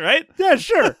good guys, right? Yeah,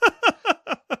 sure.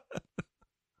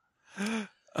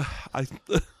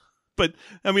 But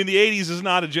I mean, the 80s is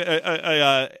not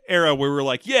a era where we're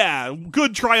like, yeah,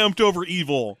 good triumphed over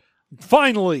evil.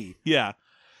 Finally. Yeah.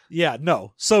 Yeah,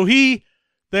 no. So he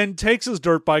then takes his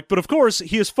dirt bike, but of course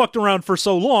he has fucked around for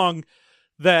so long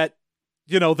that,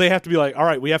 they have to be like, all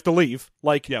right, we have to leave.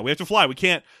 Like, yeah, we have to fly. We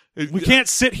can't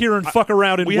sit here and fuck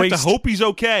around and we waste. have to hope he's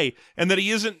okay and that he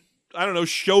isn't, I don't know,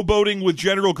 showboating with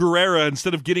General Guerrera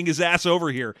instead of getting his ass over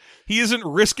here. He isn't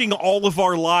risking all of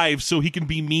our lives so he can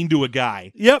be mean to a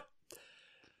guy. Yep.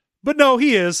 But no,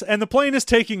 he is, and the plane is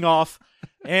taking off,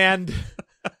 and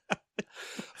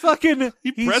fucking...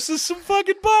 He presses some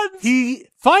fucking buttons. He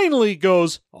finally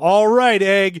goes, all right,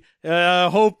 Egg,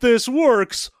 hope this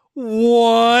works.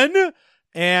 1,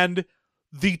 and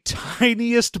the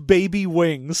tiniest baby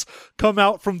wings come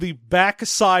out from the back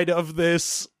side of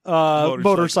this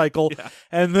motorcycle. Yeah.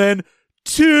 And then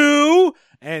 2,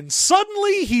 and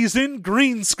suddenly he's in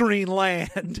green screen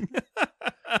land.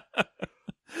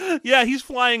 Yeah, he's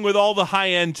flying with all the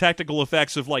high-end technical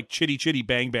effects of like Chitty Chitty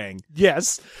Bang Bang.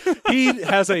 Yes. He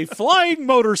has a flying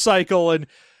motorcycle, and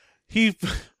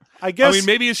I guess... I mean,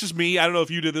 maybe it's just me. I don't know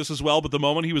if you did this as well, but the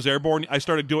moment he was airborne, I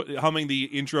started humming the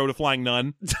intro to Flying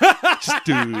Nun. Just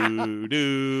do,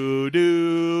 do,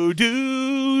 do,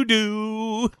 do,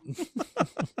 do.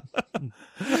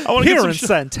 I want to Here in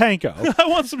Santanko. I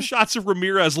want some shots of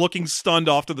Ramirez looking stunned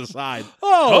off to the side.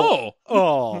 Oh.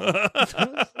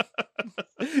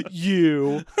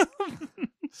 You.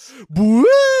 Woo!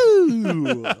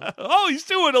 Oh, he's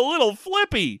doing a little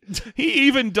flippy. He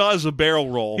even does a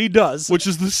barrel roll. He does. Which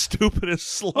is the stupidest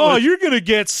slow. Oh, you're going to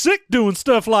get sick doing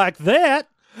stuff like that.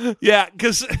 Yeah,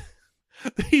 because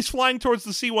he's flying towards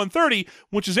the C-130,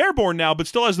 which is airborne now, but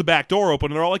still has the back door open.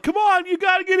 And they're all like, come on, you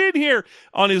got to get in here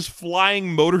on his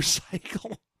flying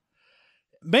motorcycle.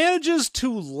 Manages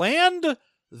to land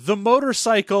the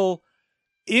motorcycle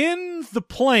in the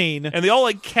plane. And they all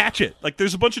like catch it. Like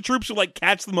there's a bunch of troops who like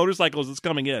catch the motorcycle as it's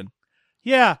coming in.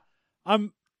 Yeah. I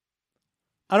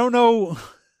don't know.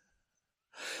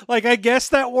 Like, I guess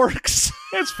that works.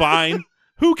 It's fine.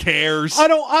 Who cares? I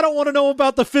don't want to know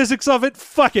about the physics of it.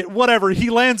 Fuck it. Whatever. He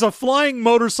lands a flying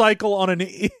motorcycle on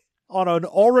an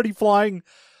already flying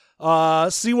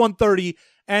C-130,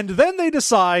 and then they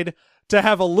decide to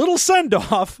have a little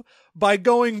send-off by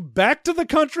going back to the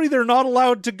country they're not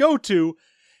allowed to go to.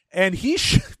 And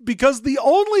because the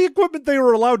only equipment they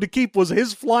were allowed to keep was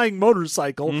his flying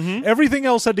motorcycle, everything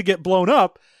else had to get blown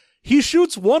up. he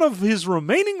shoots one of his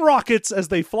remaining rockets as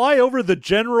they fly over the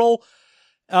general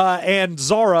and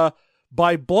Zara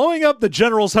by blowing up the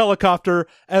general's helicopter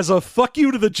as a fuck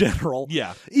you to the general.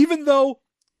 Yeah. Even though,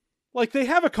 like, they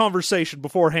have a conversation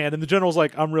beforehand, and the general's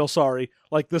like, I'm real sorry.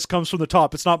 Like, this comes from the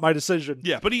top. It's not my decision.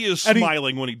 Yeah, but he is And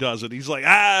smiling when he does it. He's like,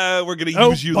 we're going to Oh,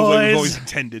 use you the way we've boys. always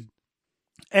intended.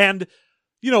 And,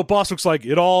 Boswick's like,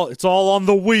 it's all on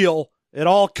the wheel. It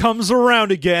all comes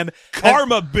around again.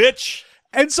 Karma, bitch!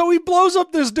 And so he blows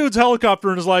up this dude's helicopter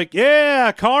and is like,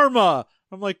 yeah, karma.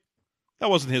 I'm like, That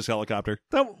wasn't his helicopter.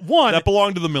 that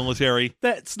belonged to the military.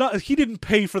 that's not, he didn't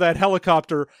pay for that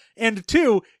helicopter. And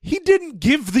 2, he didn't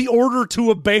give the order to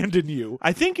abandon you.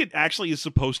 I think it actually is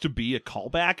supposed to be a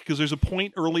callback because there's a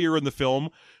point earlier in the film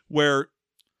where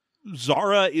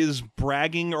Zara is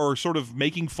bragging or sort of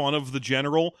making fun of the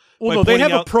general. Well, by no, they pointing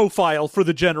have a out profile for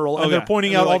the general, and Oh, they're yeah.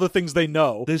 pointing And they're out all like- the things they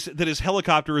know. that his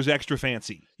helicopter is extra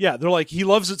fancy. Yeah, they're like, he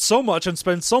loves it so much and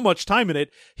spends so much time in it,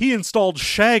 he installed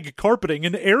shag carpeting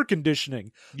and air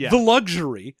conditioning. Yeah. The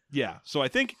luxury. Yeah. So I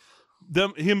think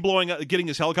him getting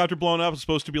his helicopter blown up is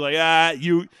supposed to be like,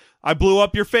 I blew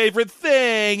up your favorite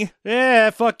thing. Yeah,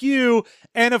 fuck you.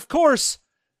 And of course,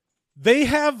 they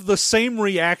have the same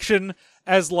reaction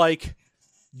as, like,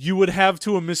 you would have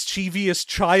to a mischievous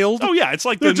child. Oh yeah, it's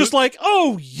like They're just like,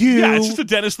 oh, you. yeah, it's just a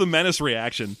Dennis the Menace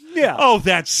reaction. Yeah. Oh,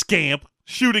 that scamp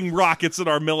shooting rockets at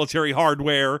our military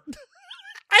hardware.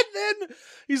 And then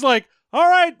he's like, all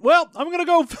right, well, I'm going to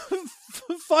go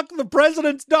fuck the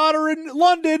president's daughter in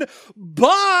London.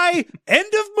 Bye.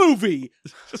 End of movie.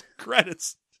 Just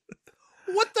credits.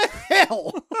 What the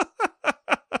hell?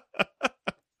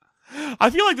 I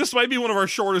feel like this might be one of our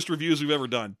shortest reviews we've ever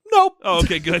done. Nope. Oh,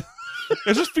 okay, good.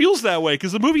 It just feels that way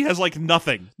because the movie has like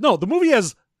nothing. No, the movie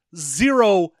has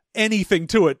zero anything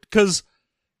to it because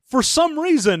for some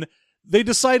reason they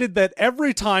decided that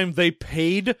every time they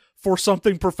paid for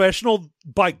something professional,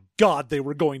 by God, they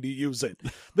were going to use it.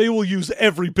 They will use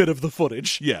every bit of the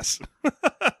footage. Yes.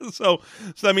 so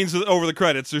that means that over the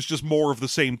credits, there's just more of the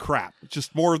same crap.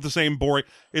 Just more of the same boring.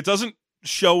 It doesn't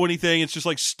show anything. It's just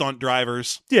like stunt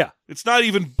drivers. Yeah. It's not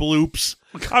even bloops.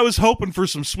 I was hoping for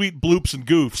some sweet bloops and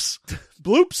goofs.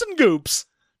 Bloops and goops.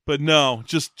 But no,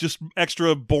 just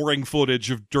extra boring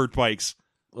footage of dirt bikes.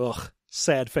 Ugh,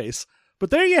 sad face. But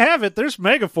there you have it. There's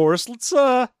Megaforce.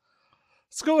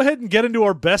 Let's go ahead and get into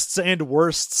our bests and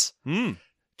worsts.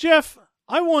 Jeff,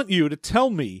 I want you to tell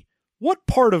me what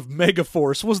part of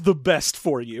Megaforce was the best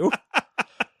for you.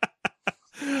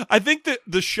 I think that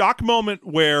the shock moment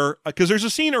where, because there's a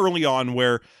scene early on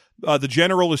where the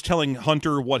general is telling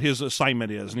Hunter what his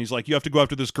assignment is, and he's like, you have to go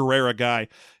after this Guerrera guy,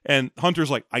 and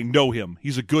Hunter's like, I know him.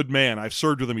 He's a good man. I've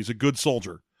served with him. He's a good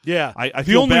soldier. Yeah. I the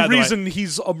feel only bad that reason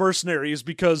he's a mercenary is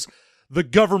because the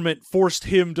government forced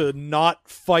him to not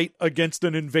fight against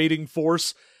an invading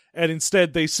force, and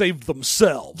instead they saved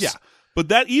themselves. Yeah. But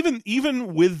that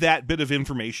even with that bit of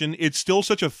information, it's still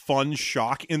such a fun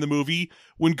shock in the movie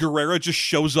when Guerrera just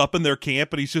shows up in their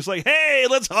camp and he's just like, hey,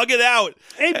 let's hug it out.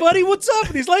 Hey, buddy, what's up?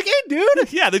 And he's like, hey,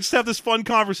 dude. Yeah, they just have this fun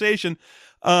conversation.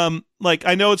 Like,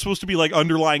 I know it's supposed to be like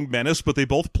underlying menace, but they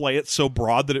both play it so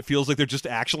broad that it feels like they're just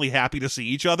actually happy to see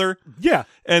each other. Yeah.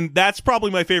 And that's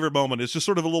probably my favorite moment. It's just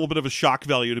sort of a little bit of a shock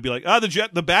value to be like,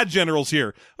 the bad general's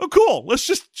here. Oh, cool. Let's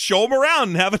just show him around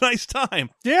and have a nice time.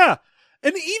 Yeah.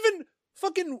 And even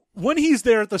fucking when he's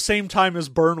there at the same time as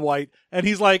Burn White, and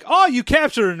he's like, oh, you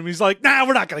captured him. He's like, nah,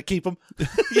 we're not going to keep him.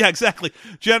 Yeah, exactly.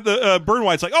 Burn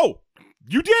White's like, oh,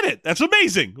 you did it. That's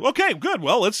amazing. Okay, good.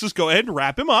 Well, let's just go ahead and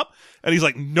wrap him up. And he's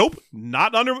like, nope,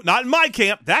 not in my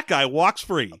camp. That guy walks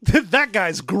free. That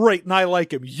guy's great, and I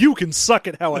like him. You can suck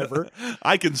it, however.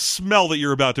 I can smell that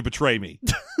you're about to betray me.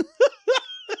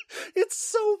 It's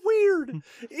so weird.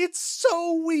 It's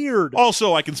so weird.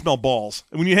 Also, I can smell balls.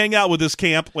 And when you hang out with this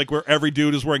camp, like where every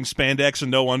dude is wearing spandex and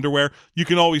no underwear, you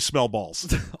can always smell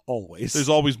balls. Always. There's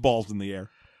always balls in the air.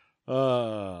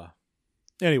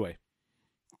 Anyway.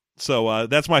 So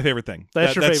that's my favorite thing.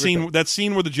 That's your that favorite scene. thing. That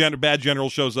scene where the bad general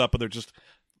shows up and they're just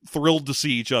thrilled to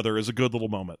see each other is a good little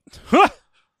moment.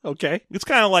 Okay. It's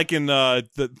kind of like in the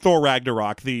Thor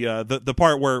Ragnarok, the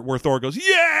part where Thor goes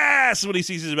yes when he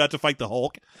sees he's about to fight the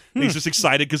Hulk. And he's just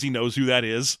excited because he knows who that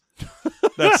is.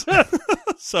 That's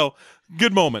so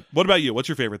good moment. What about you? What's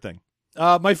your favorite thing?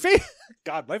 My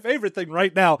favorite thing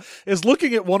right now is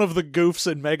looking at one of the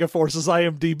goofs in Megaforce's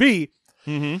IMDb.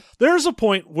 Mm-hmm. There's a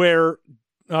point where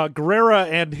Guerrera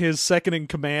and his second in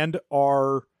command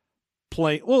are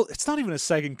playing. Well, it's not even a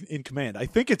second in command. I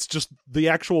think it's just the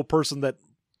actual person that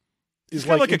is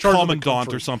Kind of like in a charge of the commandant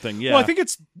country. or something. Yeah. Well, I think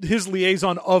it's his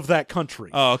liaison of that country.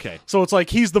 Oh, okay. So it's like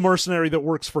he's the mercenary that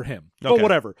works for him. But Okay.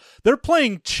 whatever. They're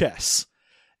playing chess.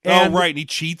 And, oh, right, and he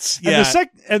cheats.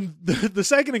 And the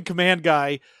second in command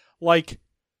guy, like,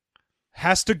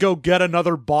 has to go get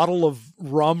another bottle of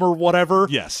rum or whatever.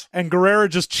 Yes. And Guerrera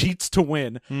just cheats to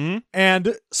win. Mm-hmm.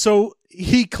 And so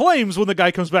he claims when the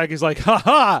guy comes back, he's like,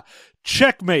 ha,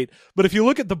 checkmate. But if you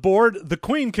look at the board, the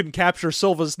queen can capture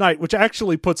Silva's knight, which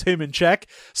actually puts him in check.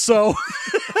 So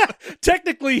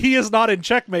technically he is not in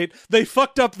checkmate. They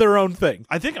fucked up their own thing.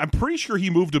 I'm pretty sure he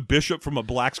moved a bishop from a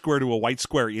black square to a white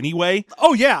square anyway.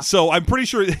 Oh, yeah. So I'm pretty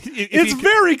sure It's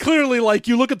very clearly like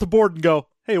you look at the board and go,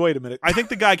 hey, wait a minute. I think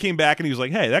the guy came back and he was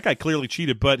like, hey, that guy clearly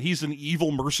cheated, but he's an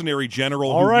evil mercenary general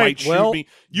All who right, might shoot well, me.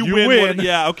 you win.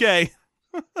 Yeah, okay.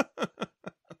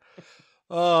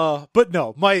 But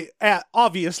no,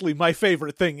 obviously my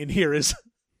favorite thing in here is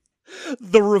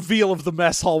the reveal of the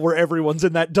mess hall where everyone's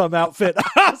in that dumb outfit.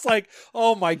 I was like,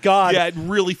 oh my God. Yeah, it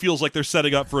really feels like they're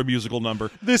setting up for a musical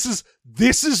number. This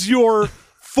is your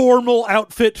formal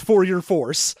outfit for your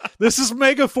force. This is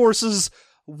Mega Force's.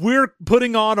 We're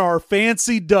putting on our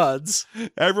fancy duds.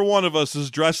 Every one of us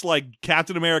is dressed like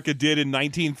Captain America did in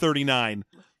 1939.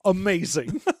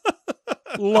 Amazing.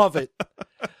 Love it.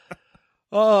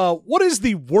 What is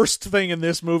the worst thing in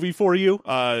this movie for you?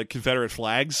 Confederate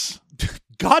flags.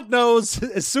 God knows,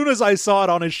 as soon as I saw it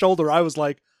on his shoulder, I was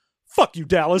like, fuck you,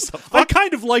 Dallas. I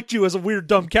kind of liked you as a weird,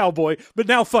 dumb cowboy, but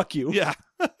now fuck you. Yeah.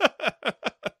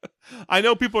 I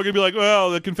know people are going to be like, well,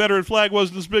 the Confederate flag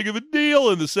wasn't as big of a deal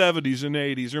in the 70s and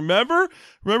 80s. Remember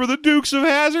the Dukes of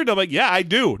Hazzard? I'm like, yeah, I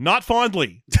do. Not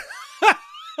fondly.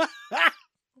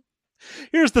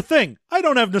 Here's the thing. I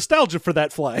don't have nostalgia for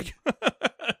that flag.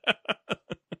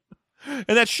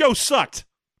 And that show sucked.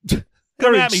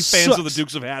 Come at me, fans of the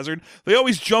Dukes of Hazzard. They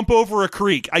always jump over a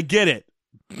creek. I get it.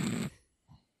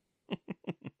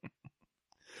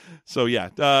 So, yeah,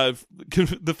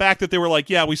 the fact that they were like,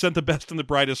 yeah, we sent the best and the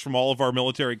brightest from all of our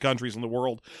military countries in the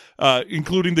world,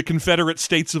 including the Confederate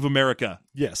States of America.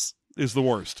 Yes. Is the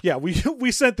worst. Yeah,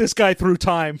 we sent this guy through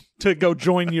time to go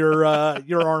join your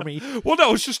army. Well,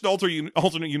 no, it's just an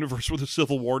alternate universe where the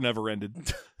Civil War never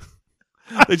ended.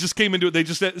 They just came into it. They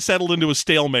just settled into a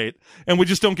stalemate, and we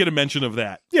just don't get a mention of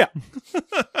that. Yeah.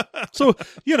 So,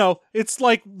 it's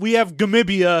like we have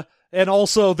Gamibia and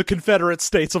also the Confederate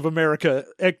States of America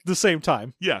at the same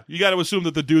time. Yeah, you got to assume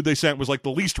that the dude they sent was like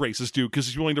the least racist dude because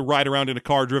he's willing to ride around in a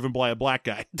car driven by a black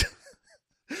guy.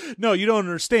 No, you don't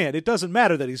understand. It doesn't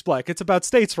matter that he's black. It's about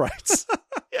states' rights.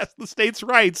 Yes, the states'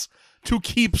 rights to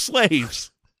keep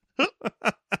slaves.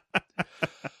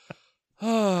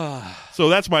 So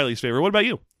that's my least favorite. What about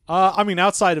you?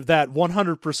 Outside of that,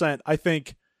 100%, I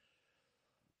think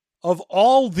of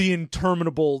all the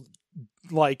interminable,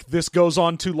 like, this goes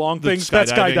on too long things, that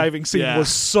skydiving scene was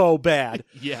so bad.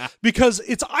 Yeah. Because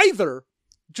it's either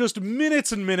just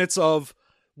minutes and minutes of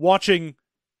watching,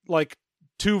 like,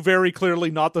 two very clearly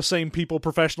not the same people,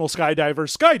 professional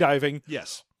skydivers, skydiving.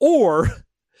 Yes. Or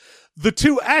the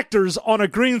two actors on a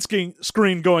green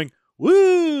screen going,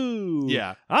 woo!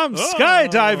 Yeah. I'm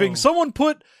skydiving. Someone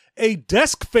put a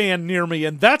desk fan near me,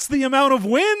 and that's the amount of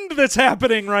wind that's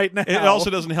happening right now. It also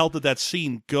doesn't help that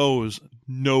scene goes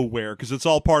nowhere, because it's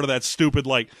all part of that stupid,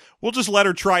 like, we'll just let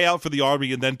her try out for the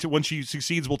army, and then when she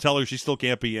succeeds, we'll tell her she still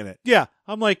can't be in it. Yeah.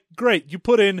 I'm like, great. You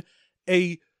put in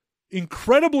a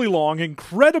incredibly long,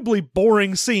 incredibly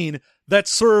boring scene that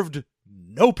served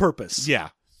no purpose.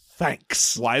 Yeah.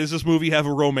 Thanks. Why does this movie have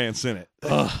a romance in it?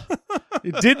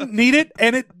 It didn't need it,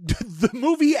 and the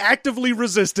movie actively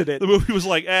resisted it. The movie was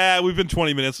like, we've been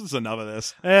 20 minutes. It's enough of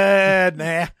this.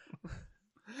 Nah.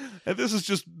 And this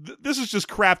is just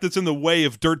crap that's in the way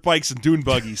of dirt bikes and dune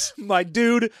buggies. My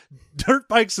dude, dirt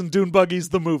bikes and dune buggies,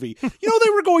 the movie. They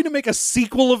were going to make a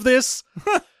sequel of this.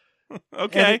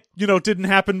 Okay. And it, didn't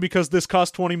happen because this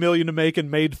cost $20 million to make and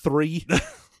made $3.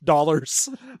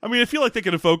 I mean, I feel like they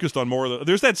could have focused on more of the...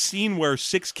 There's that scene where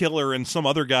Six Killer and some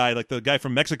other guy, like the guy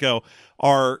from Mexico,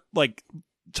 are like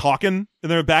talking,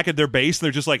 and they're back at their base, and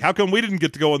they're just like, how come we didn't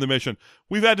get to go on the mission?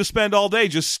 We've had to spend all day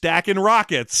just stacking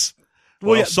rockets.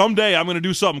 Well, yeah. Someday I'm going to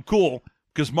do something cool,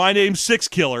 because my name's Six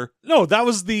Killer. No, that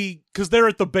was because they're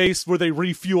at the base where they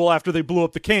refuel after they blew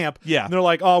up the camp. Yeah. And they're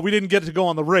like, oh, we didn't get to go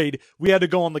on the raid. We had to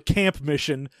go on the camp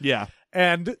mission. Yeah.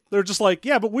 And they're just like,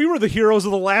 yeah, but we were the heroes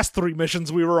of the last 3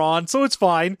 missions we were on, so it's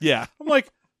fine. Yeah. I'm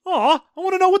like, I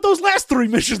want to know what those last 3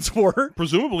 missions were.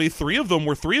 Presumably 3 of them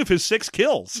were 3 of his 6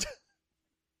 kills.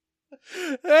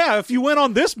 Yeah, if you went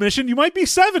on this mission, you might be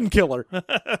 7 killer.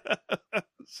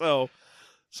 So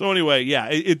anyway, yeah,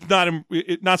 it's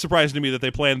not surprising to me that they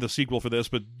planned the sequel for this,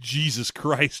 but Jesus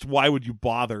Christ, why would you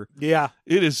bother? Yeah.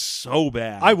 It is so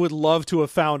bad. I would love to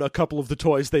have found a couple of the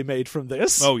toys they made from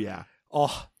this. Oh, yeah.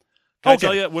 Oh, Can Okay. I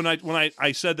tell you, when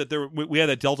I said that we had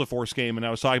that Delta Force game, and I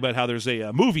was talking about how there's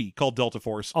a movie called Delta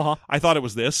Force, Uh-huh. I thought it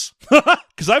was this.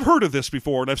 Because I've heard of this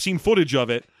before, and I've seen footage of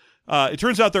it. It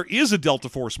turns out there is a Delta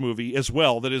Force movie as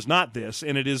well that is not this,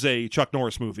 and it is a Chuck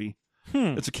Norris movie.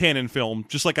 It's a canon film,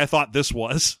 just like I thought this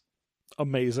was.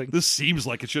 Amazing. This seems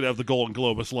like it should have the Golden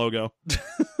Globus logo.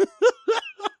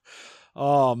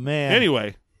 Oh, man.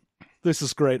 Anyway, This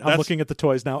is great. I'm That's- looking at the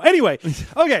toys now. Anyway,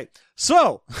 okay,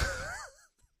 so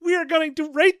we are going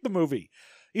to rate the movie.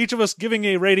 Each of us giving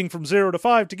a rating from 0 to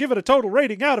 5 to give it a total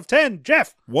rating out of 10.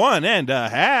 Jeff.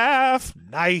 1.5.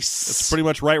 Nice. That's pretty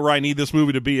much right where I need this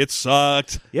movie to be. It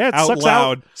sucked. Yeah, it out sucks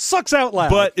loud. out. Sucks out loud.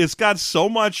 But it's got so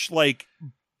much like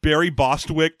Barry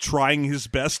Bostwick trying his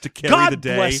best to carry God the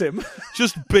day. bless him.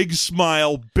 Just big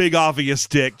smile, big obvious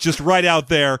dick, just right out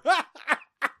there.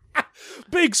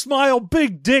 Big smile,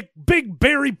 big dick, big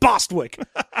Barry Bostwick.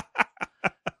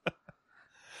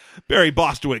 Barry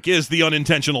Bostwick is the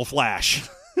unintentional Flash.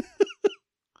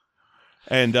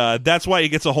 And that's why he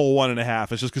gets a whole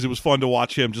 1.5. It's just because it was fun to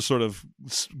watch him just sort of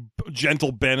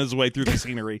gentle bend his way through the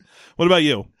scenery. What about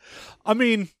you? I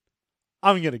mean,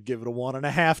 I'm going to give it a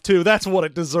 1.5 too. That's what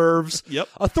it deserves. Yep.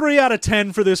 A 3 out of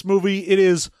 10 for this movie. It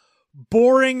is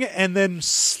boring and then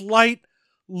slight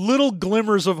little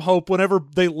glimmers of hope whenever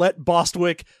they let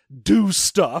Bostwick do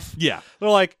stuff. Yeah. They're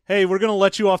like, hey, we're going to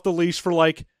let you off the leash for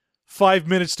like 5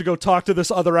 minutes to go talk to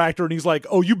this other actor. And he's like,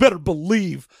 oh, you better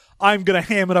believe I'm going to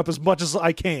ham it up as much as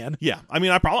I can. Yeah. I mean,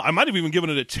 I might have even given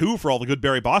it a 2 for all the good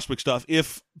Barry Bostwick stuff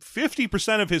if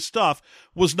 50% of his stuff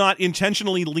was not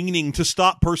intentionally leaning to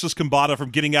stop Persis Kambata from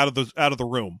getting out of the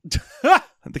room.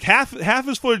 The half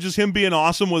his footage is him being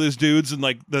awesome with his dudes and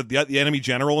like the enemy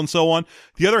general and so on.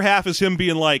 The other half is him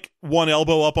being like one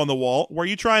elbow up on the wall. Where are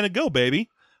you trying to go, baby?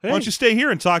 Why don't you stay here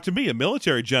and talk to me, a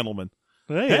military gentleman?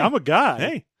 Hey, I'm a guy.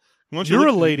 Hey, why don't You're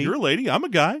a lady. You're a lady. I'm a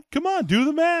guy. Come on, do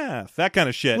the math. That kind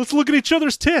of shit. Let's look at each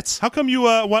other's tits. How come you?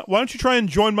 Why don't you try and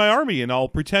join my army and I'll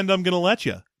pretend I'm going to let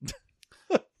you?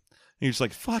 And you're just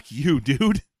like, fuck you,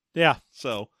 dude. Yeah.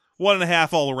 So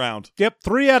 1.5 all around. Yep.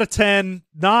 3 out of 10.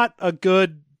 Not a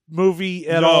good movie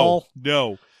at all.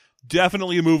 No.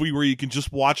 Definitely a movie where you can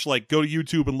just watch, like, go to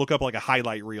YouTube and look up like a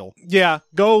highlight reel. Yeah.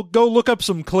 Go look up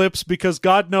some clips because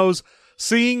God knows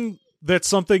seeing that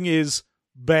something is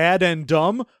bad and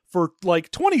dumb for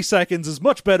like 20 seconds is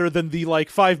much better than the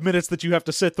like 5 minutes that you have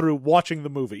to sit through watching the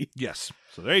movie. Yes.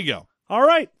 So there you go. All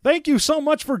right. Thank you so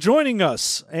much for joining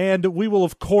us. And we will,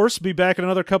 of course, be back in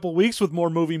another couple weeks with more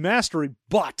movie mastery.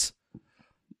 But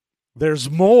there's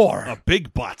more. A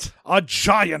big butt. A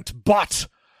giant butt.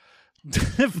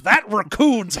 If that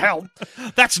raccoon's help.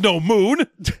 That's no moon.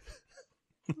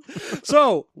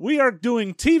 So we are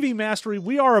doing TV mastery.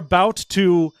 We are about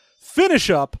to finish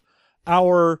up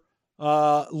our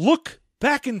look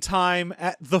back in time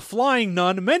at The Flying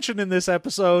Nun mentioned in this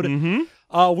episode. Mm-hmm.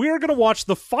 We are going to watch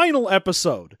the final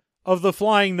episode of The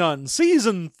Flying Nun,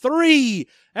 season 3,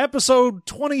 episode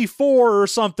 24 or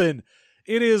something.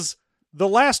 It is the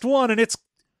last one, and it's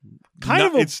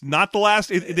It's not the last.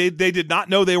 They did not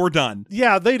know they were done.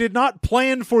 Yeah, they did not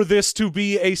plan for this to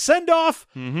be a send-off,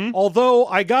 although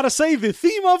I gotta say the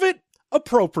theme of it,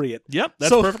 appropriate. Yep, that's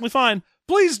So- perfectly fine.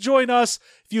 Please join us.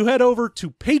 If you head over to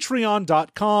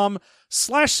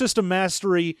patreon.com/System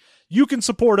Mastery, you can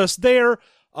support us there.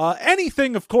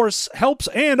 Anything, of course, helps,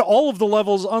 and all of the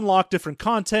levels unlock different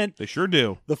content. They sure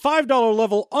do. The $5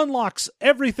 level unlocks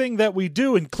everything that we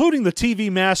do, including the TV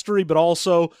Mastery, but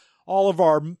also all of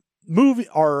our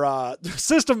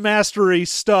System Mastery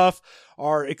stuff,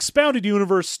 our Expounded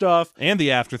Universe stuff, And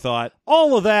the afterthought.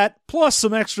 all of that, plus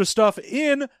some extra stuff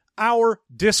in our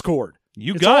Discord.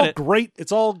 You It's got all it. great.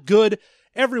 It's all good.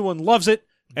 Everyone loves it.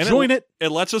 And Join it. It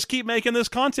lets us keep making this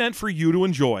content for you to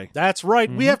enjoy. That's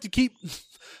right. We have to keep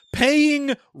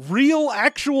paying real,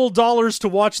 actual dollars to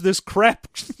watch this crap.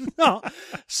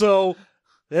 So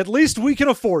at least we can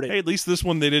afford it. Hey, at least this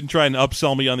one they didn't try and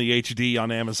upsell me on the HD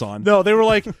on Amazon. No, they were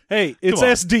like, hey, it's Come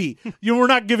on. SD. We're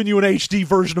not giving you an HD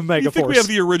version of Megaforce. You think we have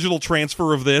the original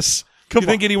transfer of this? Come you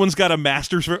think on. anyone's got a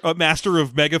master of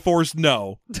Megaforce?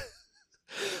 No.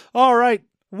 All right.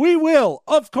 We will,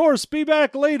 of course, be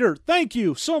back later. Thank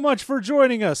you so much for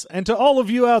joining us. And to all of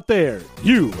you out there,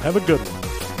 you have a good one.